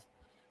shift.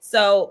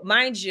 So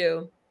mind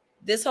you,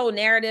 this whole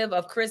narrative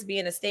of Chris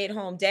being a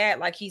stay-at-home dad,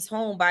 like he's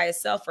home by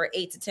himself for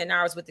 8 to 10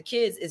 hours with the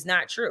kids, is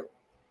not true.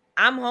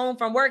 I'm home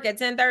from work at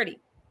 10:30.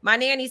 My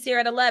nanny's here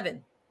at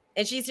 11,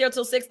 and she's here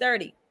till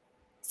 6:30.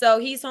 So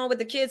he's home with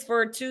the kids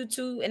for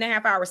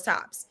 2.5 hours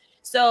tops.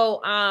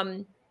 So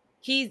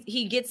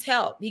he gets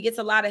help. He gets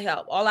a lot of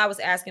help. All I was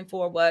asking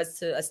for was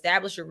to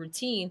establish a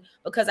routine,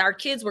 because our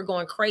kids were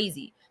going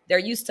crazy. They're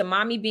used to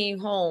mommy being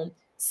home,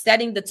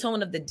 setting the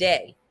tone of the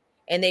day,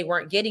 and they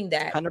weren't getting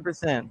that.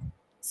 100%.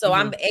 So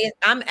I'm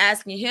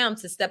asking him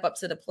to step up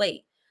to the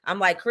plate. I'm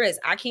like, Chris,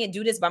 I can't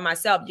do this by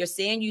myself. You're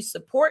saying you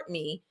support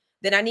me,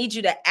 then I need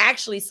you to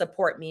actually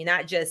support me,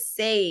 not just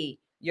say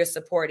you're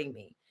supporting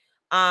me.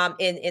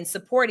 And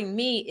supporting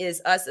me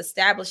is us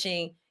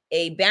establishing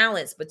a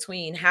balance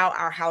between how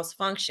our house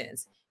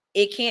functions.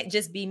 It can't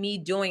just be me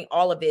doing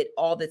all of it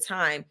all the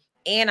time,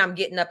 and I'm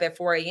getting up at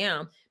 4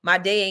 a.m. My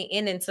day ain't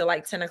ending until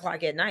like 10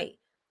 o'clock at night.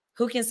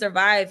 Who can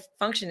survive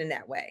functioning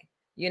that way?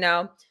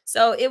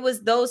 So it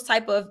was those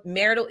type of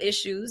marital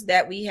issues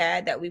that we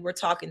had, that we were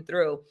talking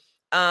through.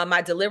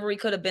 My delivery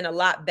could have been a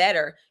lot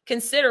better,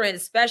 considering,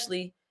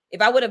 especially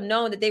if I would have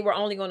known that they were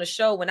only going to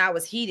show when I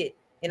was heated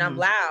and I'm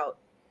loud,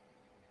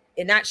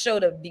 and not show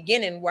the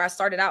beginning where I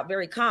started out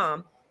very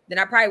calm, then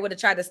I probably would have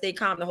tried to stay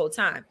calm the whole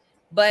time.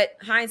 But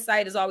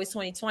hindsight is always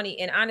 2020.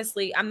 And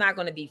honestly, I'm not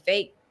going to be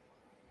fake,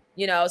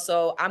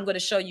 so I'm going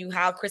to show you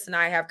how Chris and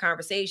I have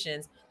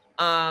conversations.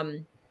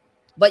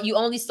 But you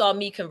only saw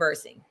me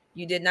conversing.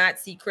 You did not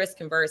see Chris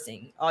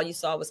conversing. All you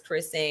saw was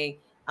Chris saying,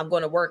 I'm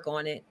going to work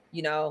on it.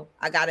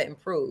 I got to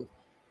improve.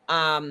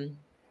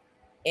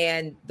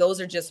 And those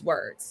are just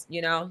words,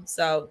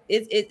 so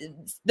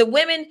it's the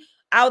women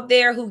out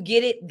there who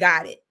get it,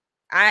 got it.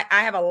 I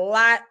have a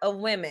lot of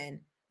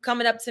women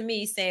coming up to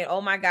me saying,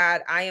 oh my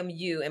God, I am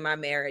you in my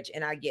marriage,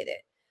 and I get it.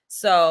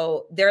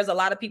 So there's a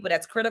lot of people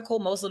that's critical.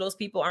 Most of those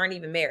people aren't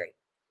even married,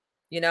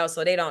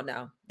 so they don't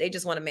know. They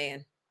just want a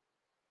man.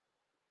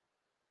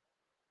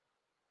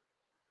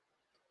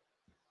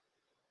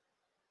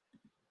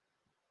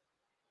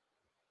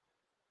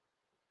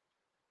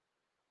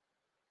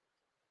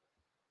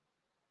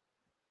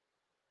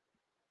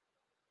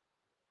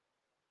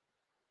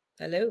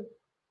 Hello.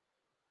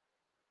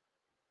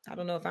 I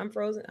don't know if I'm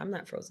frozen. I'm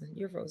not frozen.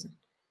 You're frozen.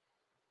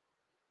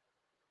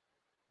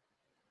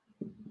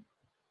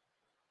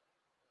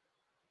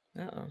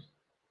 Uh-oh.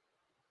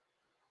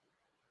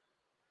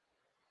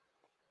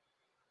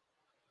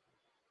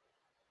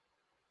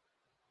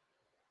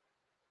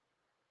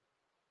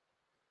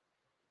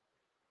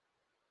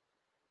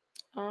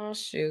 Oh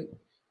shoot.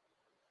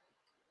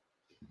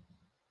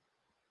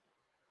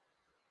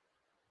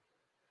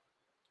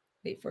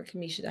 Wait for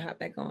Kamisha to hop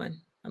back on.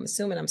 I'm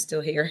assuming I'm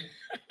still here.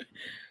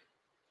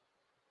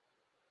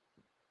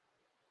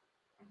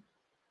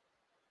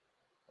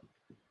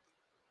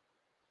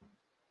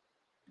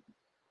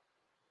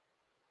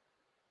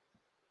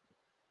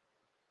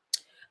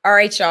 All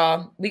right,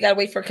 y'all. We gotta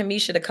wait for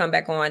Kamisha to come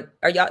back on.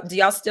 Do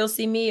y'all still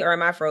see me or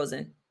am I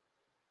frozen?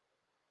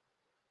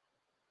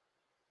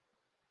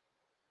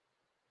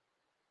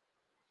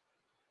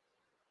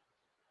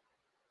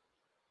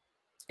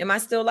 Am I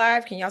still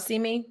live? Can y'all see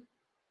me?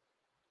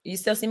 You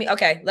still see me?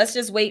 Okay, let's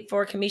just wait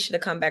for Kamisha to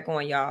come back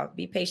on, y'all.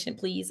 Be patient,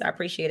 please. I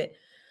appreciate it.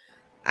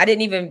 I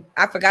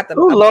forgot the.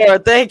 Oh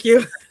Lord, thank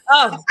you.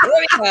 Oh, there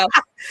we go.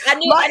 I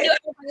knew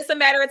it's a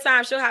matter of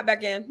time. She'll hop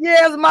back in.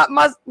 Yes,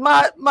 my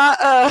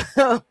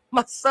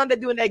son, they're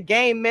doing that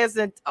game mess,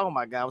 and oh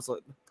my God,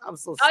 I'm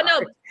so sorry. Oh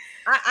no,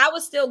 I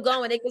was still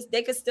going.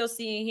 They could still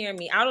see and hear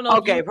me. I don't know.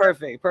 Okay,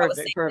 perfect. But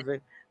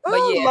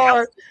yeah,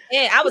 Lord,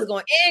 I was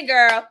going in,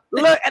 girl.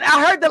 Look, and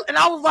I heard them, and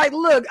I was like,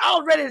 look, I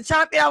was ready to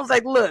chime in. I was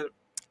like, look,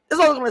 this is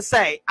what I was gonna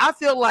say. I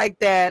feel like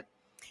that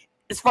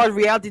as far as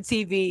reality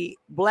TV,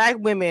 black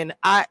women,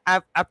 I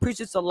preach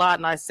this a lot,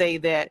 and I say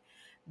that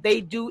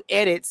they do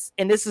edits,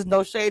 and this is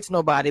no shade to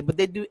nobody, but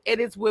they do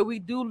edits where we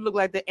do look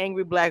like the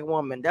angry black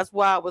woman. That's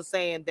why I was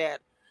saying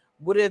that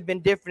would have been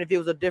different if it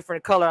was a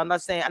different color. I'm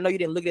not saying, I know you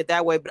didn't look at it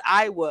that way, but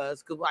I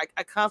was, because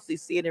I constantly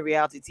see it in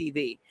reality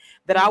TV,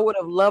 that I would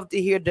have loved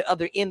to hear the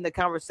other end of the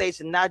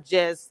conversation, not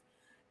just,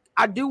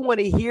 I do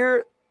want to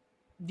hear,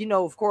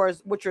 of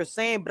course, what you're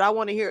saying, but I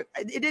want to hear,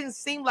 it didn't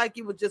seem like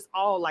it was just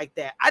all like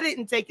that. I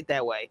didn't take it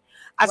that way.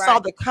 I saw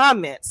the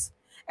comments.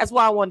 That's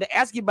why I wanted to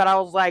ask you about it. I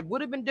was like, would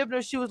have been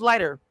different if she was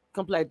lighter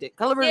complected.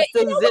 Color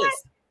still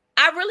exists.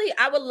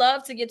 I would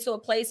love to get to a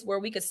place where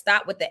we could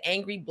stop with the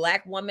angry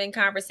black woman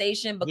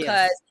conversation,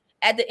 because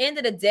at the end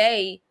of the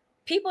day,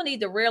 people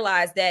need to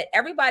realize that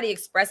everybody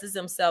expresses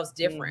themselves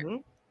different. Mm-hmm.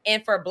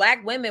 And for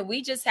black women,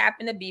 we just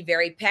happen to be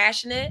very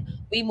passionate.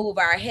 We move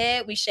our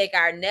head, we shake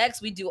our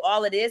necks, we do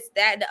all of this,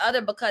 that, and the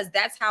other, because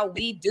that's how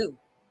we do.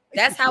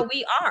 That's how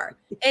we are.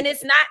 And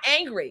it's not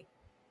angry.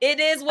 It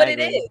is what it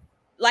is.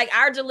 Like,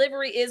 our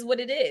delivery is what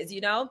it is,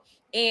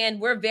 and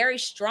we're very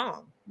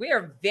strong. We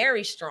are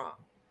very strong.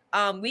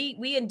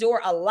 We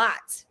endure a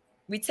lot.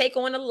 We take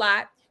on a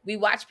lot. We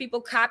watch people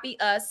copy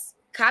us,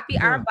 copy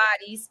our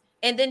bodies,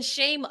 and then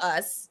shame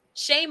us,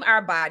 shame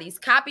our bodies,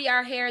 copy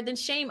our hair, then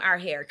shame our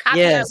hair,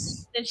 copy our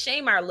lips, then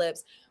shame our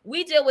lips.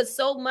 We deal with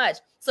so much.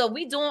 So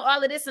we doing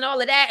all of this and all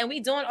of that, and we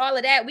doing all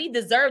of that. We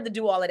deserve to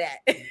do all of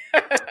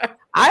that.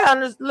 I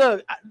understand.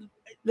 Look,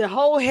 the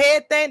whole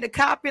head thing, the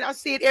copying, I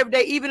see it every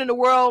day, even in the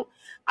world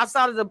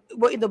outside of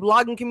in the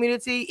blogging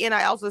community, and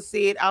I also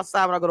see it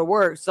outside when I go to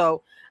work.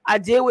 So I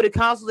deal with it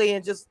constantly,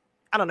 and just,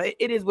 I don't know,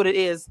 it is what it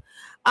is.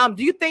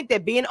 Do you think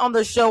that being on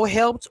the show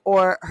helped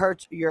or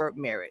hurt your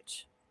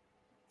marriage?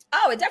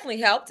 Oh, it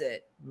definitely helped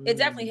it. It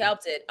definitely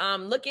helped it.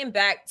 Looking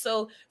back,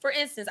 so for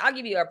instance, I'll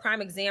give you a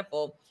prime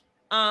example.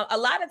 A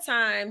lot of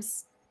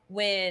times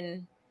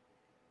when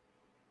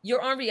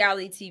you're on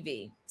reality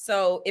TV,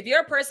 so if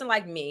you're a person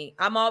like me,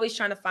 I'm always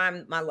trying to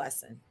find my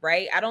lesson,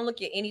 right? I don't look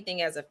at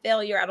anything as a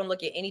failure. I don't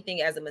look at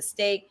anything as a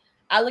mistake.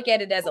 I look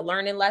at it as a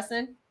learning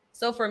lesson.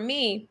 So for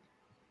me,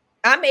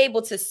 I'm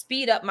able to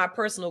speed up my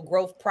personal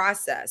growth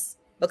process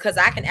because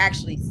I can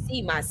actually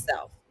see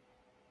myself.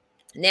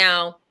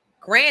 Now,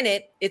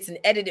 granted, it's an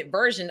edited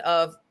version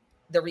of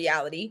the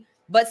reality,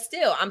 but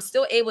still, I'm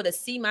still able to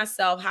see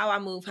myself, how I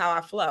move, how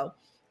I flow.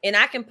 And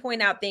I can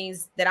point out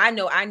things that I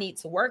know I need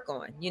to work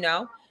on,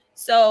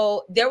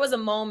 So there was a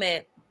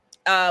moment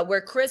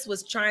where Chris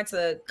was trying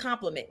to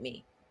compliment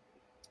me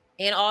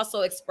and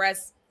also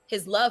express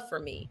his love for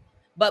me.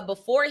 But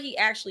before he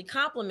actually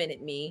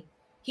complimented me,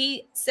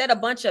 he said a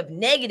bunch of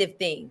negative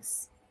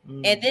things.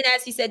 And then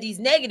as he said these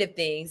negative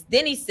things,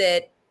 then he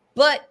said,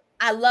 but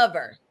I love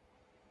her.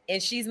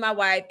 And she's my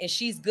wife, and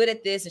she's good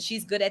at this, and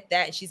she's good at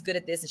that, and she's good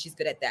at this, and she's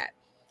good at that.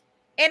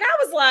 And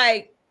I was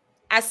like,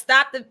 I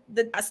stopped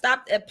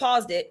and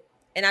paused it,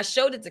 and I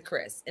showed it to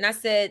Chris. And I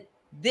said,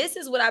 this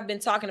is what I've been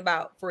talking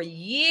about for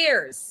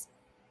years.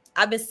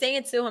 I've been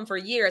saying to him for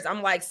years.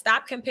 I'm like,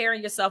 stop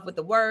comparing yourself with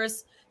the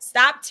worst.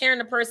 Stop tearing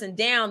the person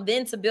down,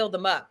 then to build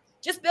them up.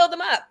 Just build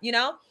them up,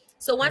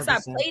 So once 100%. I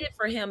played it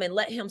for him and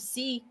let him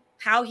see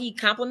how he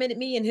complimented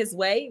me in his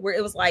way, where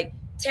it was like,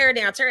 tear it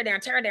down, tear it down,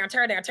 tear it down,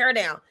 tear it down, tear it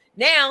down.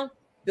 Now,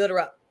 build her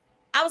up.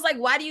 I was like,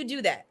 why do you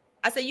do that?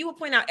 I said, you would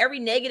point out every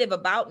negative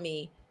about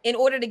me in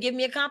order to give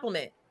me a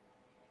compliment.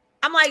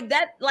 I'm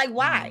like,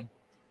 why?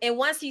 And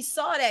once he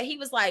saw that, he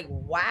was like,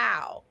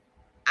 wow,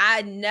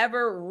 I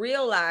never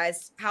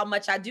realized how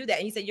much I do that.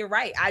 And he said, you're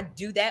right. I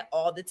do that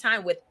all the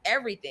time with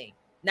everything,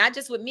 not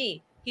just with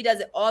me. He does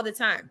it all the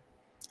time.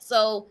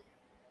 So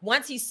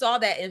once he saw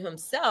that in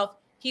himself,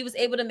 he was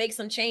able to make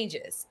some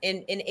changes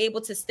and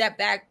able to step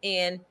back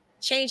and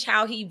change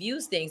how he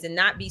views things and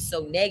not be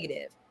so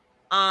negative.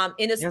 And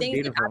it's things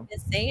beautiful. That I've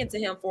been saying to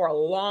him for a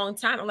long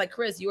time. I'm like,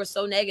 Chris, you are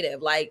so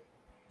negative. Like,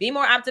 be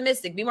more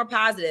optimistic, be more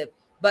positive.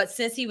 But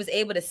since he was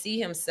able to see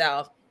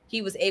himself,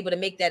 he was able to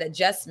make that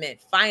adjustment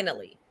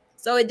finally.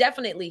 So it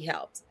definitely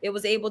helped.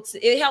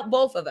 It helped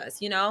both of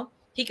us, you know.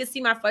 He could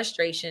see my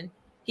frustration.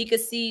 He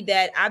could see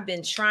that I've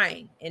been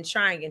trying and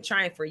trying and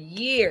trying for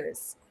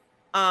years.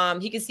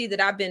 He could see that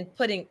I've been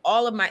putting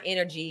all of my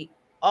energy,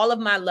 all of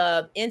my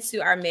love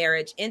into our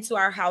marriage, into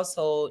our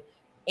household,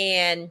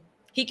 and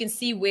he can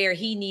see where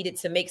he needed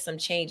to make some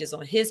changes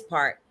on his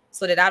part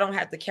so that I don't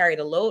have to carry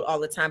the load all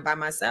the time by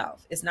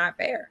myself. It's not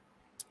fair.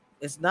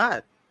 It's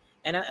not.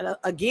 And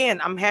again,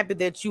 I'm happy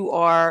that you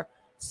are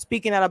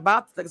speaking out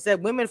about. Like I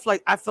said, women feel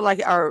like I feel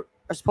like are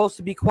supposed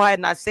to be quiet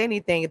and not say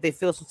anything if they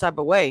feel some type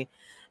of way.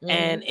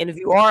 Mm-hmm. And if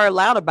you are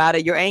loud about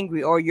it, you're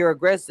angry or you're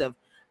aggressive.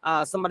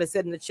 Somebody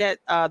said in the chat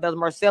that was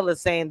Marcella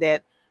saying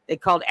that they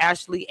called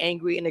Ashley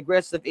angry and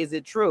aggressive. Is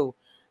it true?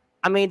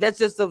 I mean, that's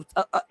just a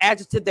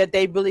adjective that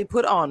they really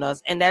put on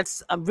us, and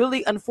that's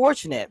really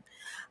unfortunate.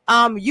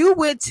 You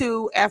went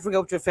to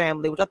Africa with your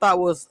family, which I thought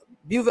was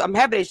beautiful. I'm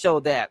happy they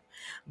showed that,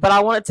 but I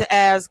wanted to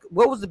ask,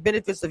 what was the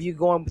benefits of you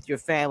going with your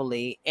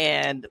family?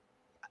 And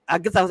I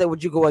guess I would say,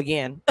 would you go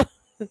again?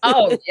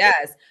 Oh,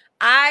 yes.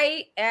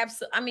 I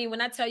mean,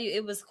 when I tell you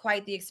it was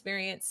quite the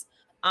experience,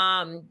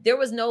 there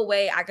was no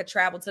way I could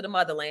travel to the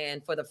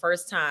motherland for the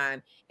first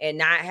time and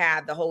not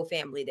have the whole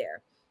family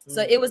there.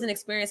 So it was an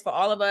experience for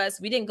all of us.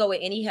 We didn't go with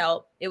any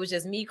help. It was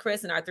just me,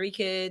 Chris, and our 3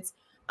 kids.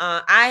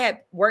 I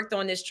had worked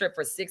on this trip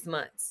for 6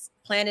 months,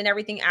 planning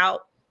everything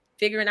out,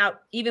 figuring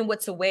out even what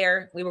to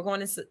wear. We were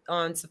going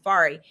on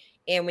safari.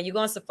 And when you go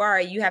on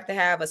safari, you have to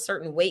have a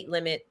certain weight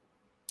limit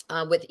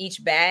with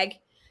each bag.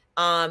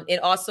 And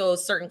also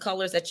certain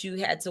colors that you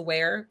had to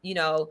wear, you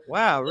know.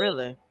 Wow,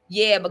 really?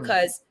 Yeah,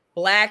 because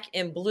black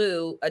and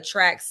blue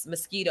attracts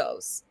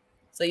mosquitoes.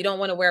 So you don't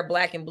want to wear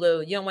black and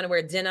blue. You don't want to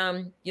wear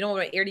denim. You don't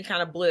want to wear any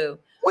kind of blue.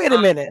 Wait a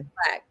minute.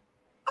 Black.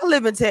 I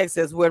live in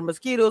Texas where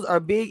mosquitoes are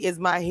big as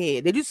my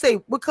head. Did you say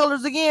what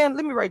colors again?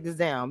 Let me write this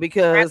down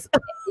because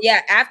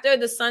Yeah, after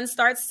the sun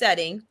starts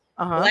setting,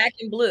 black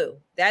and blue.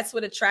 That's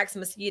what attracts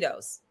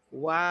mosquitoes.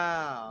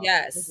 Wow.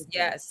 Yes,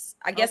 yes.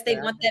 I guess they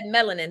want that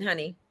melanin,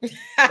 honey.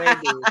 Let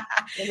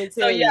me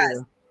tell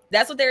you.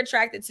 That's what they're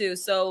attracted to.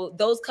 So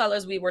those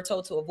colors we were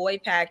told to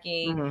avoid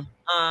packing.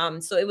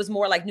 So it was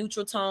more like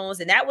neutral tones,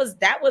 and that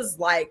was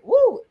like,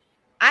 woo.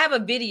 I have a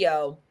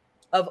video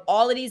of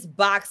all of these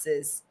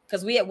boxes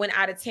because we had went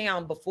out of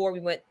town before we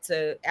went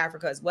to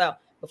Africa as well,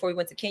 before we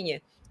went to Kenya.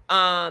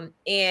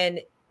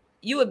 And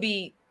you would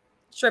be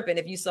tripping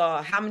if you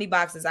saw how many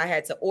boxes I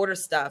had to order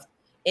stuff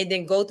and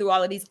then go through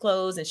all of these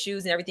clothes and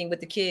shoes and everything with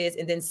the kids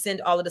and then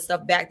send all of the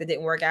stuff back that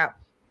didn't work out.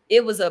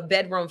 It was a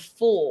bedroom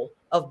full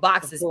of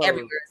boxes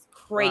everywhere. It's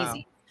crazy.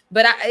 Wow.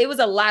 But it was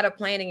a lot of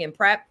planning and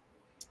prep,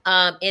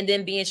 and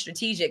then being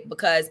strategic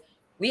because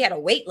we had a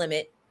weight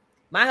limit.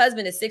 My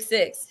husband is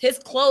 6'6". His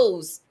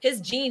clothes,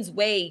 his jeans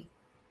weigh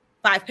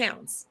 5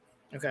 pounds.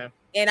 Okay.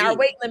 And our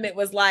weight limit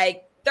was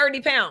like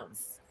 30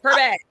 pounds per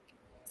bag.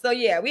 So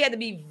yeah, we had to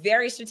be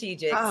very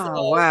strategic.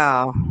 Oh,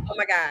 wow. Oh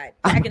my God.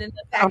 Packing and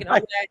unpacking, all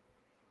that.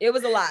 It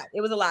was a lot.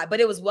 It was a lot,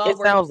 but it was well worth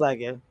it. It sounds like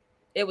it.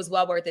 It was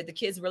well worth it. The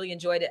kids really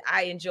enjoyed it.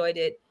 I enjoyed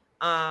it.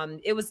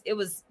 It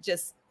was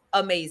just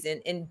amazing,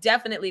 and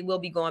definitely will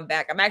be going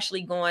back. I'm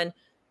actually going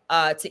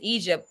to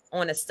Egypt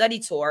on a study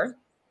tour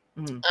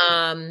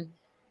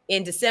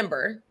in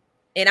December,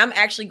 and I'm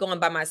actually going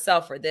by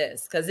myself for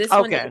this because this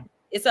one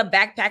it's a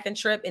backpacking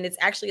trip, and it's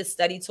actually a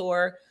study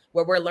tour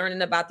where we're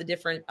learning about the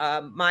different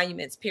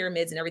monuments,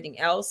 pyramids, and everything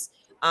else.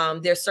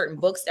 There's certain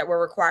books that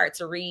we're required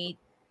to read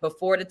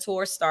before the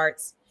tour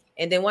starts.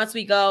 And then once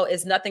we go,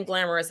 it's nothing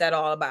glamorous at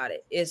all about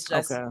it. It's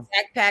just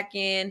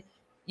backpacking,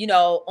 you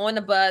know, on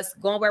the bus,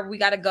 going wherever we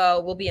got to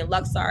go. We'll be in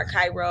Luxor,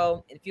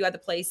 Cairo, and a few other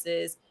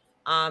places.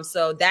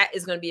 So that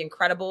is going to be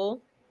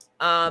incredible.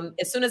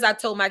 As soon as I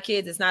told my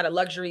kids it's not a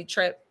luxury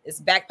trip,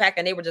 it's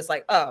backpacking, they were just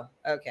like, oh,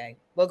 okay,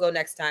 we'll go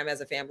next time as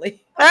a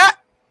family.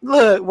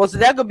 Look, well, so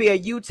that could be a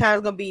U time.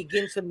 It's going to be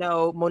getting to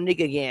know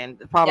Monique again,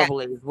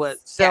 probably is what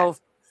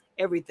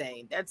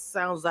everything. That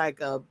sounds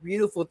like a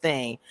beautiful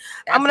thing.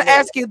 Absolutely. I'm going to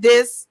ask you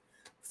this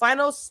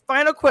final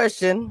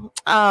question.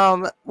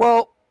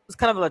 Well, it's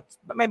kind of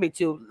maybe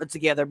two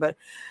together, but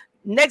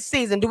next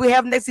season, do we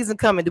have next season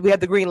coming? Do we have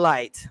the green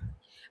light?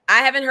 I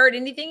haven't heard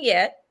anything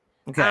yet.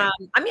 Okay.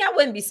 I mean, I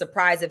wouldn't be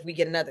surprised if we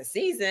get another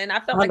season. I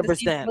felt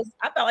 100%.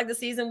 like the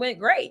season went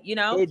great. You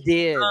know, it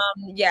did.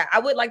 Yeah, I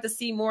would like to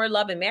see more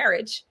love and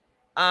marriage.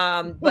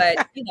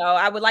 But you know,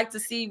 I would like to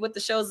see what the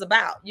show's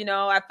about. You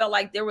know, I felt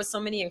like there was so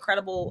many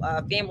incredible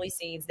family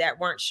scenes that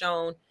weren't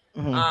shown,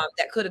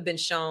 that could have been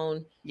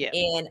shown. Yeah.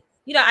 And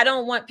you know, I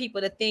don't want people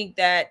to think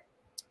that,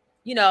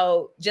 you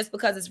know, just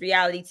because it's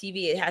reality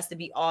TV, it has to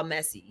be all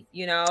messy.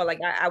 You know, like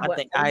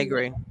I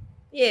agree.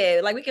 Yeah,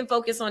 like we can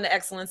focus on the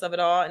excellence of it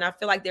all, and I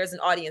feel like there's an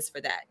audience for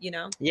that. You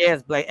know.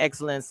 Yes, Blake,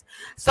 excellence.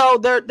 So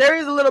there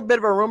is a little bit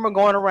of a rumor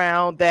going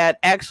around that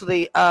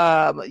actually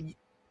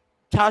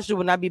Tasha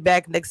will not be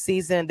back next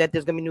season. That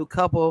there's gonna be a new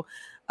couple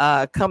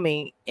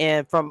coming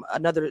in from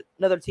another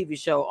TV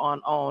show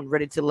on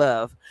Ready to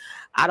Love.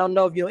 I don't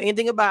know if you know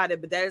anything about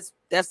it, but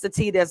that's the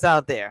tea that's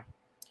out there.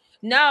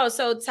 No,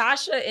 so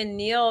Tasha and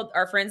Neil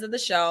are friends of the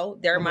show.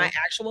 They're my Mm-hmm.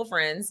 actual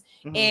friends.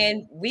 Mm-hmm.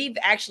 And we've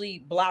actually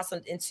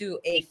blossomed into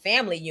a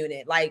family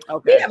unit. Like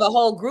we Okay. have a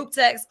whole group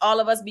text, all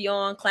of us be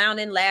on,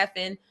 clowning,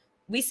 laughing.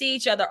 We see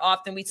each other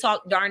often. We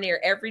talk darn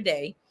near every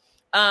day.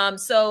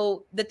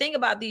 So the thing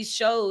about these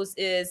shows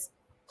is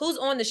who's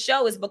on the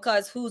show is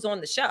because who's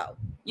on the show.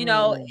 You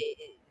know, Mm.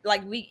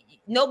 like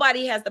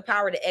nobody has the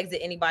power to exit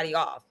anybody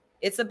off.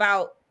 It's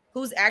about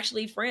who's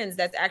actually friends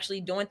that's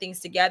actually doing things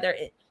together.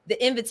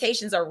 The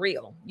invitations are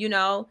real, you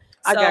know?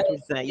 I So got you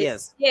saying.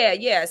 Yes.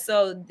 yeah.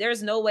 So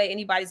there's no way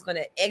anybody's going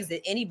to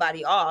exit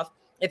anybody off.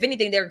 If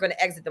anything, they're going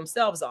to exit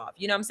themselves off.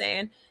 You know what I'm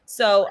saying?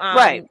 So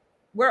Right.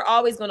 we're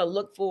always going to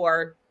look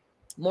for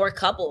more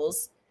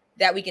couples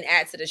that we can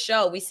add to the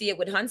show. We see it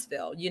with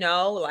Huntsville, you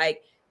know,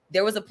 like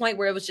there was a point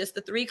where it was just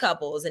the three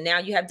couples, and now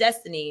you have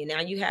Destiny, and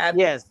now you have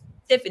Yes.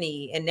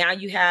 Tiffany, and now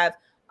you have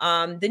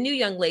the new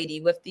young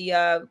lady with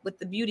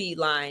the beauty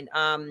line.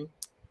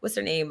 What's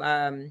her name?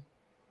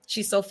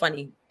 She's so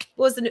funny.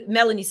 What was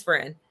Melanie's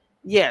friend?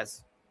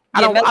 Yes.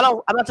 I Yeah, don't. I Melanie.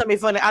 don't. I'm not trying to be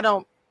funny. I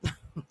don't.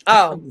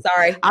 Oh,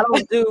 sorry. I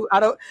don't do. I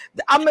don't.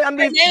 I Her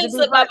mean, to name be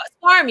slipped right.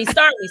 my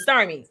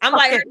Stormy. I'm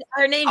like Okay.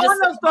 her name Oh, I just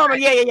know slipped my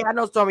Stormy. mind. Yeah. I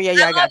know Stormy. Yeah. I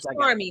I love got you. I got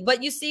you. Stormy,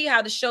 but you see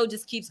how the show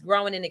just keeps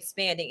growing and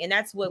expanding, and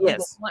that's what we would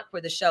Yes. want for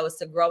the show is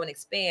to grow and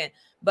expand.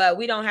 But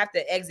we don't have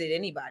to exit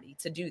anybody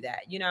to do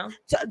that, you know.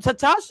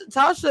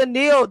 Tasha and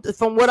Neil,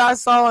 from what I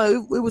saw,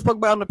 and we spoke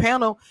about on the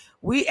panel,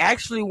 we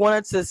actually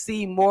wanted to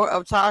see more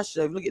of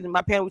Tasha. If you look at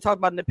my panel, we talked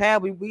about in the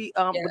past. We with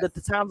Yes,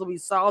 the times that we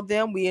saw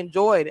them, we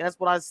enjoyed, and that's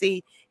what I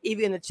see.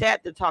 Even in the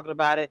chat, they're talking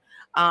about it.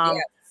 Um,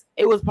 yes,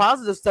 it was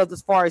positive stuff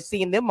as far as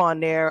seeing them on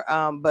there.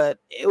 But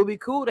it would be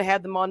cool to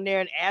have them on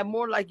there and add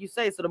more, like you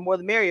say. So the more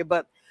the merrier.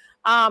 But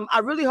I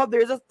really hope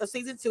there is a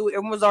season two.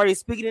 Everyone's already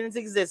speaking it into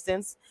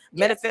existence. yes,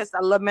 Manifest. I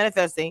love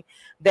manifesting yes.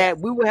 that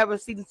we will have a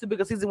season two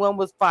because season one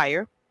was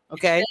fire.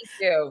 Okay. Thank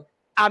you.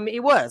 I mean,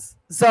 it was.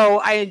 So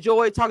I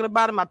enjoyed talking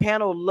about it. My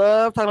panel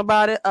loved talking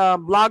about it.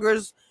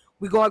 Bloggers,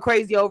 we going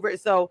crazy over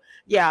it. So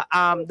yeah,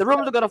 the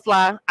rumors are gonna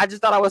fly. I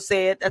just thought I would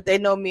say it that they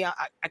know me. I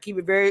keep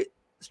it very Yeah,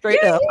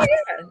 straight up.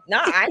 yeah. No,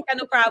 I ain't got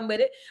no problem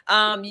with it.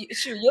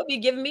 Sure, you'll be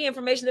giving me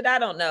information that I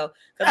don't know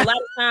because a lot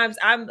of times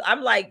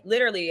I'm like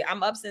literally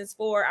I'm up since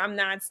 4. I'm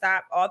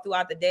nonstop all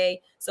throughout the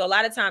day. So a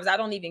lot of times I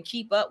don't even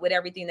keep up with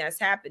everything that's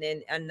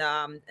happening and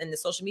in the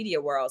social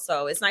media world.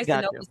 So it's nice to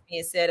know Gotcha. what's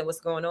being said and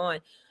what's going on.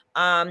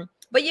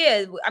 But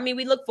yeah, I mean,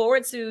 we look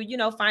forward to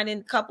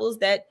finding couples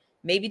that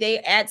maybe they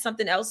add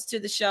something else to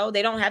the show.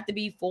 They don't have to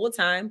be full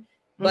time,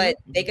 but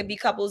they Mm-hmm. could be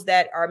couples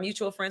that are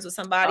mutual friends with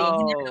somebody, and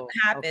you never know Oh,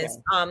 what okay. happens.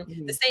 The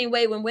Mm-hmm. same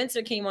way when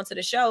Winter came onto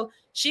the show,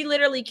 she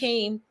literally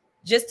came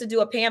just to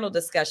do a panel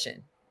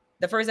discussion.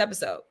 The first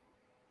episode.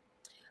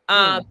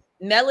 Um, Mm.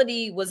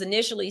 Melody was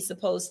initially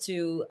supposed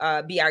to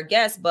be our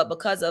guest, but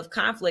because of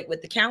conflict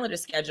with the calendar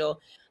schedule,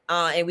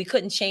 and we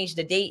couldn't change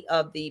the date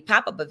of the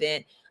pop-up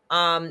event,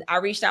 I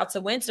reached out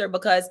to Winter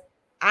because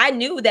I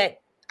knew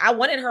that I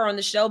wanted her on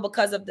the show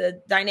because of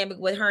the dynamic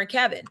with her and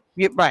Kevin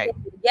Yeah, right.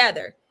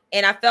 together.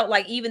 And I felt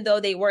like even though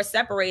they were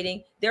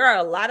separating, there are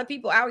a lot of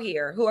people out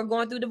here who are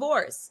going through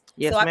divorce.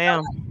 So Yes, I felt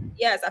like, ma'am.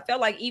 yes, I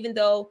felt like even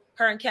though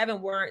her and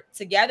Kevin weren't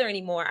together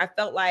anymore, I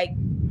felt like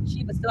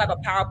she would still have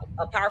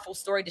a powerful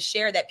story to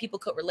share that people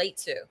could relate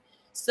to.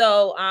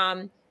 So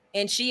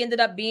and she ended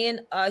up being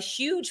a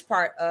huge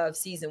part of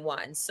season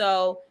 1.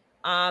 So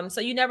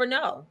you never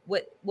know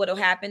what'll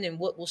happen and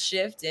what will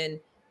shift, and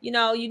you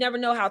never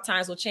know how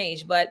times will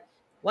change. But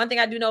one thing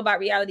I do know about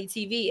reality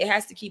TV, it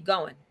has to keep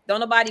going. Don't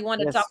nobody want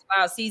to talk Yes.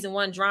 about season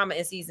 1 drama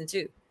in season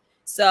 2.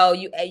 So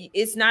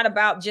it's not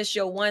about just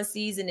your one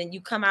season and you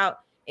come out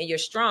and you're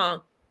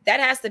strong. That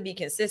has to be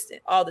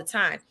consistent all the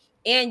time.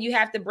 And you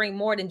have to bring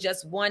more than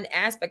just one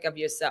aspect of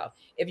yourself.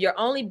 If you're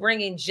only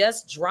bringing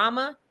just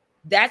drama,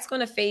 that's going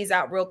to phase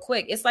out real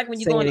quick. It's like when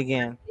you Say go on it a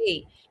again. first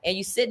date and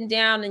you're sitting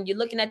down and you're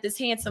looking at this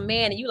handsome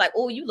man and you're like,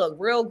 oh, you look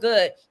real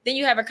good. Then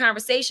you have a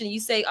conversation and you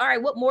say, all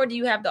right, what more do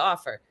you have to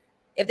offer?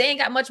 If they ain't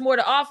got much more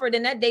to offer,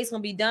 then that date's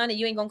going to be done and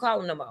you ain't going to call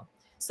them no more.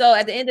 So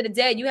at the end of the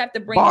day, you have to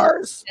bring more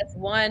Bars. than just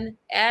one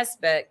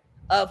aspect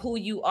of who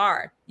you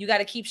are. You got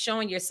to keep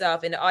showing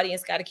yourself, and the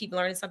audience got to keep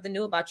learning something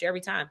new about you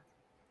every time.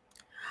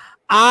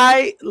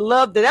 I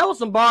loved it. That was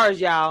some bars,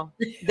 y'all.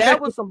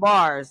 That was some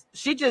bars.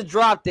 She just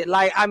dropped it.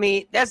 Like, I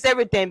mean, that's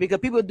everything because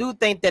people do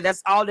think that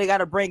that's all they got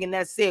to bring, and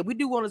that's it. We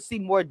do want to see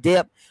more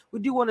depth. We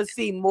do want to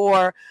see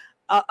more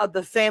of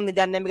the family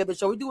dynamic of the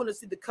show. We do want to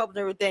see the couple and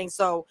everything.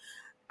 So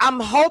I'm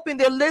hoping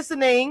they're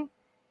listening,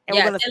 and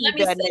we're Yes, gonna and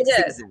see that next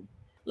season.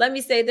 let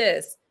me say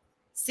this.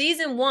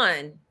 Season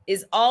 1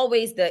 is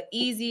always the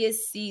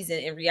easiest season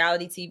in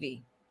reality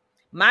TV.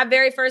 My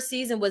very first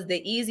season was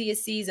the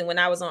easiest season when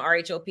I was on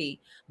RHOP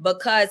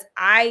because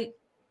I'm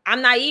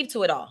naive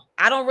to it all.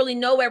 I don't really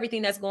know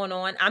everything that's going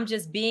on. I'm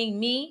just being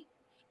me,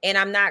 and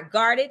I'm not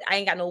guarded. I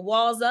ain't got no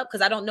walls up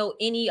because I don't know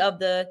any of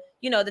the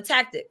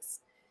tactics.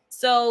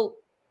 So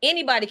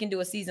anybody can do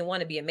a season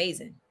 1 and be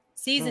amazing.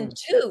 Season Mm.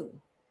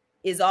 2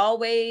 is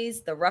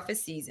always the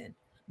roughest season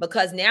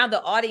because now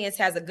the audience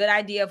has a good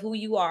idea of who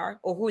you are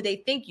or who they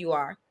think you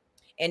are.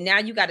 And now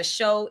you got to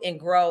show and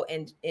grow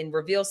and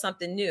reveal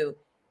something new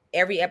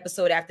every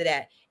episode after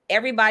that.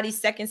 Everybody's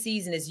second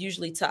season is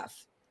usually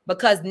tough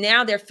because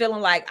now they're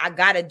feeling like I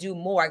gotta do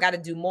more. I gotta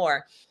do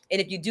more. And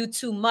if you do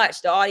too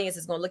much, the audience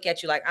is gonna look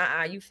at you like,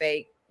 you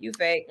fake, you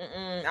fake.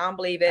 I don't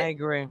believe I it.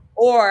 agree.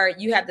 Or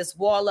you have this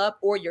wall up,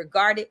 or you're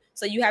guarded.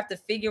 So you have to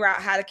figure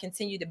out how to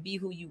continue to be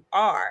who you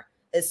are,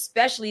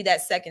 especially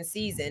that second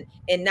season,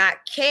 and not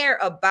care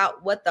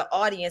about what the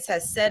audience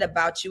has said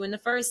about you in the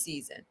first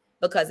season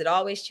because it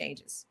always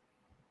changes.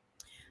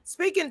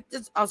 Speaking,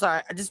 I'm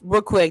sorry, just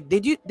real quick.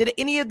 Did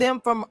any of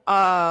them from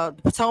the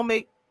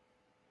Potomac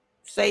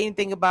say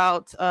anything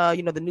about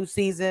the new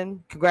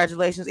season?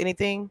 Congratulations,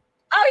 anything?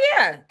 Oh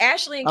yeah,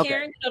 Ashley and Okay.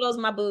 Karen, those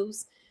are my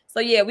boos.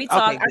 So yeah, we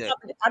Okay, talked. good.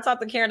 I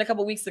talked to Karen a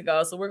couple weeks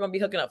ago, so we're gonna be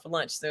hooking up for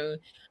lunch soon.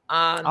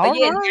 But All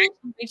yeah,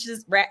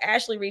 right.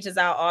 Ashley reaches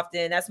out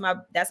often. That's my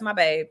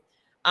babe.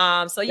 So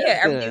That's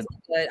yeah, good. everything's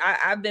good.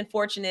 I've been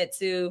fortunate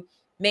to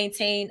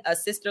maintain a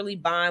sisterly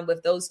bond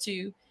with those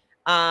two.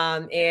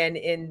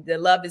 And the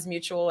love is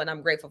mutual, and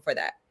I'm grateful for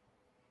that.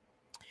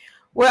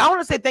 Well, I want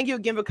to say thank you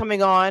again for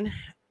coming on.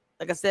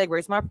 Like I said,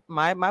 grace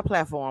my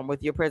platform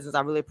with your presence.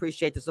 I really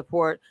appreciate the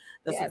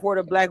Yes. support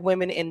of Black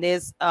women in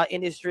this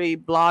industry,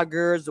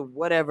 bloggers or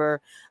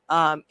whatever,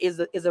 is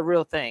a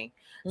real thing.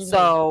 Mm-hmm.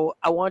 So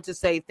I want to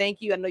say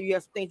thank you. I know you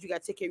have things you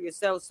got to take care of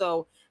yourself.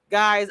 So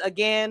guys,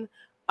 again,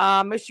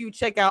 make sure you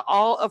check out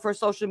all of her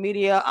social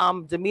media.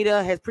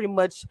 Demita has pretty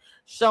much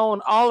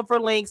shown all of her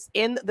links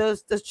in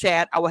this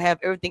chat. I will have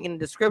everything in the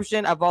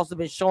description. I've also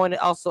been showing it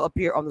also up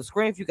here on the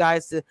screen for you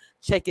guys to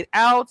check it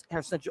out. Her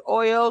essential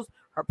oils,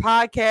 her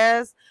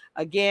podcast.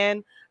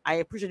 Again, I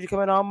appreciate you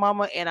coming on,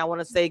 Mama, and I want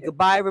to say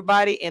goodbye,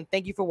 everybody, and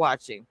thank you for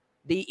watching.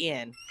 The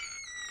end.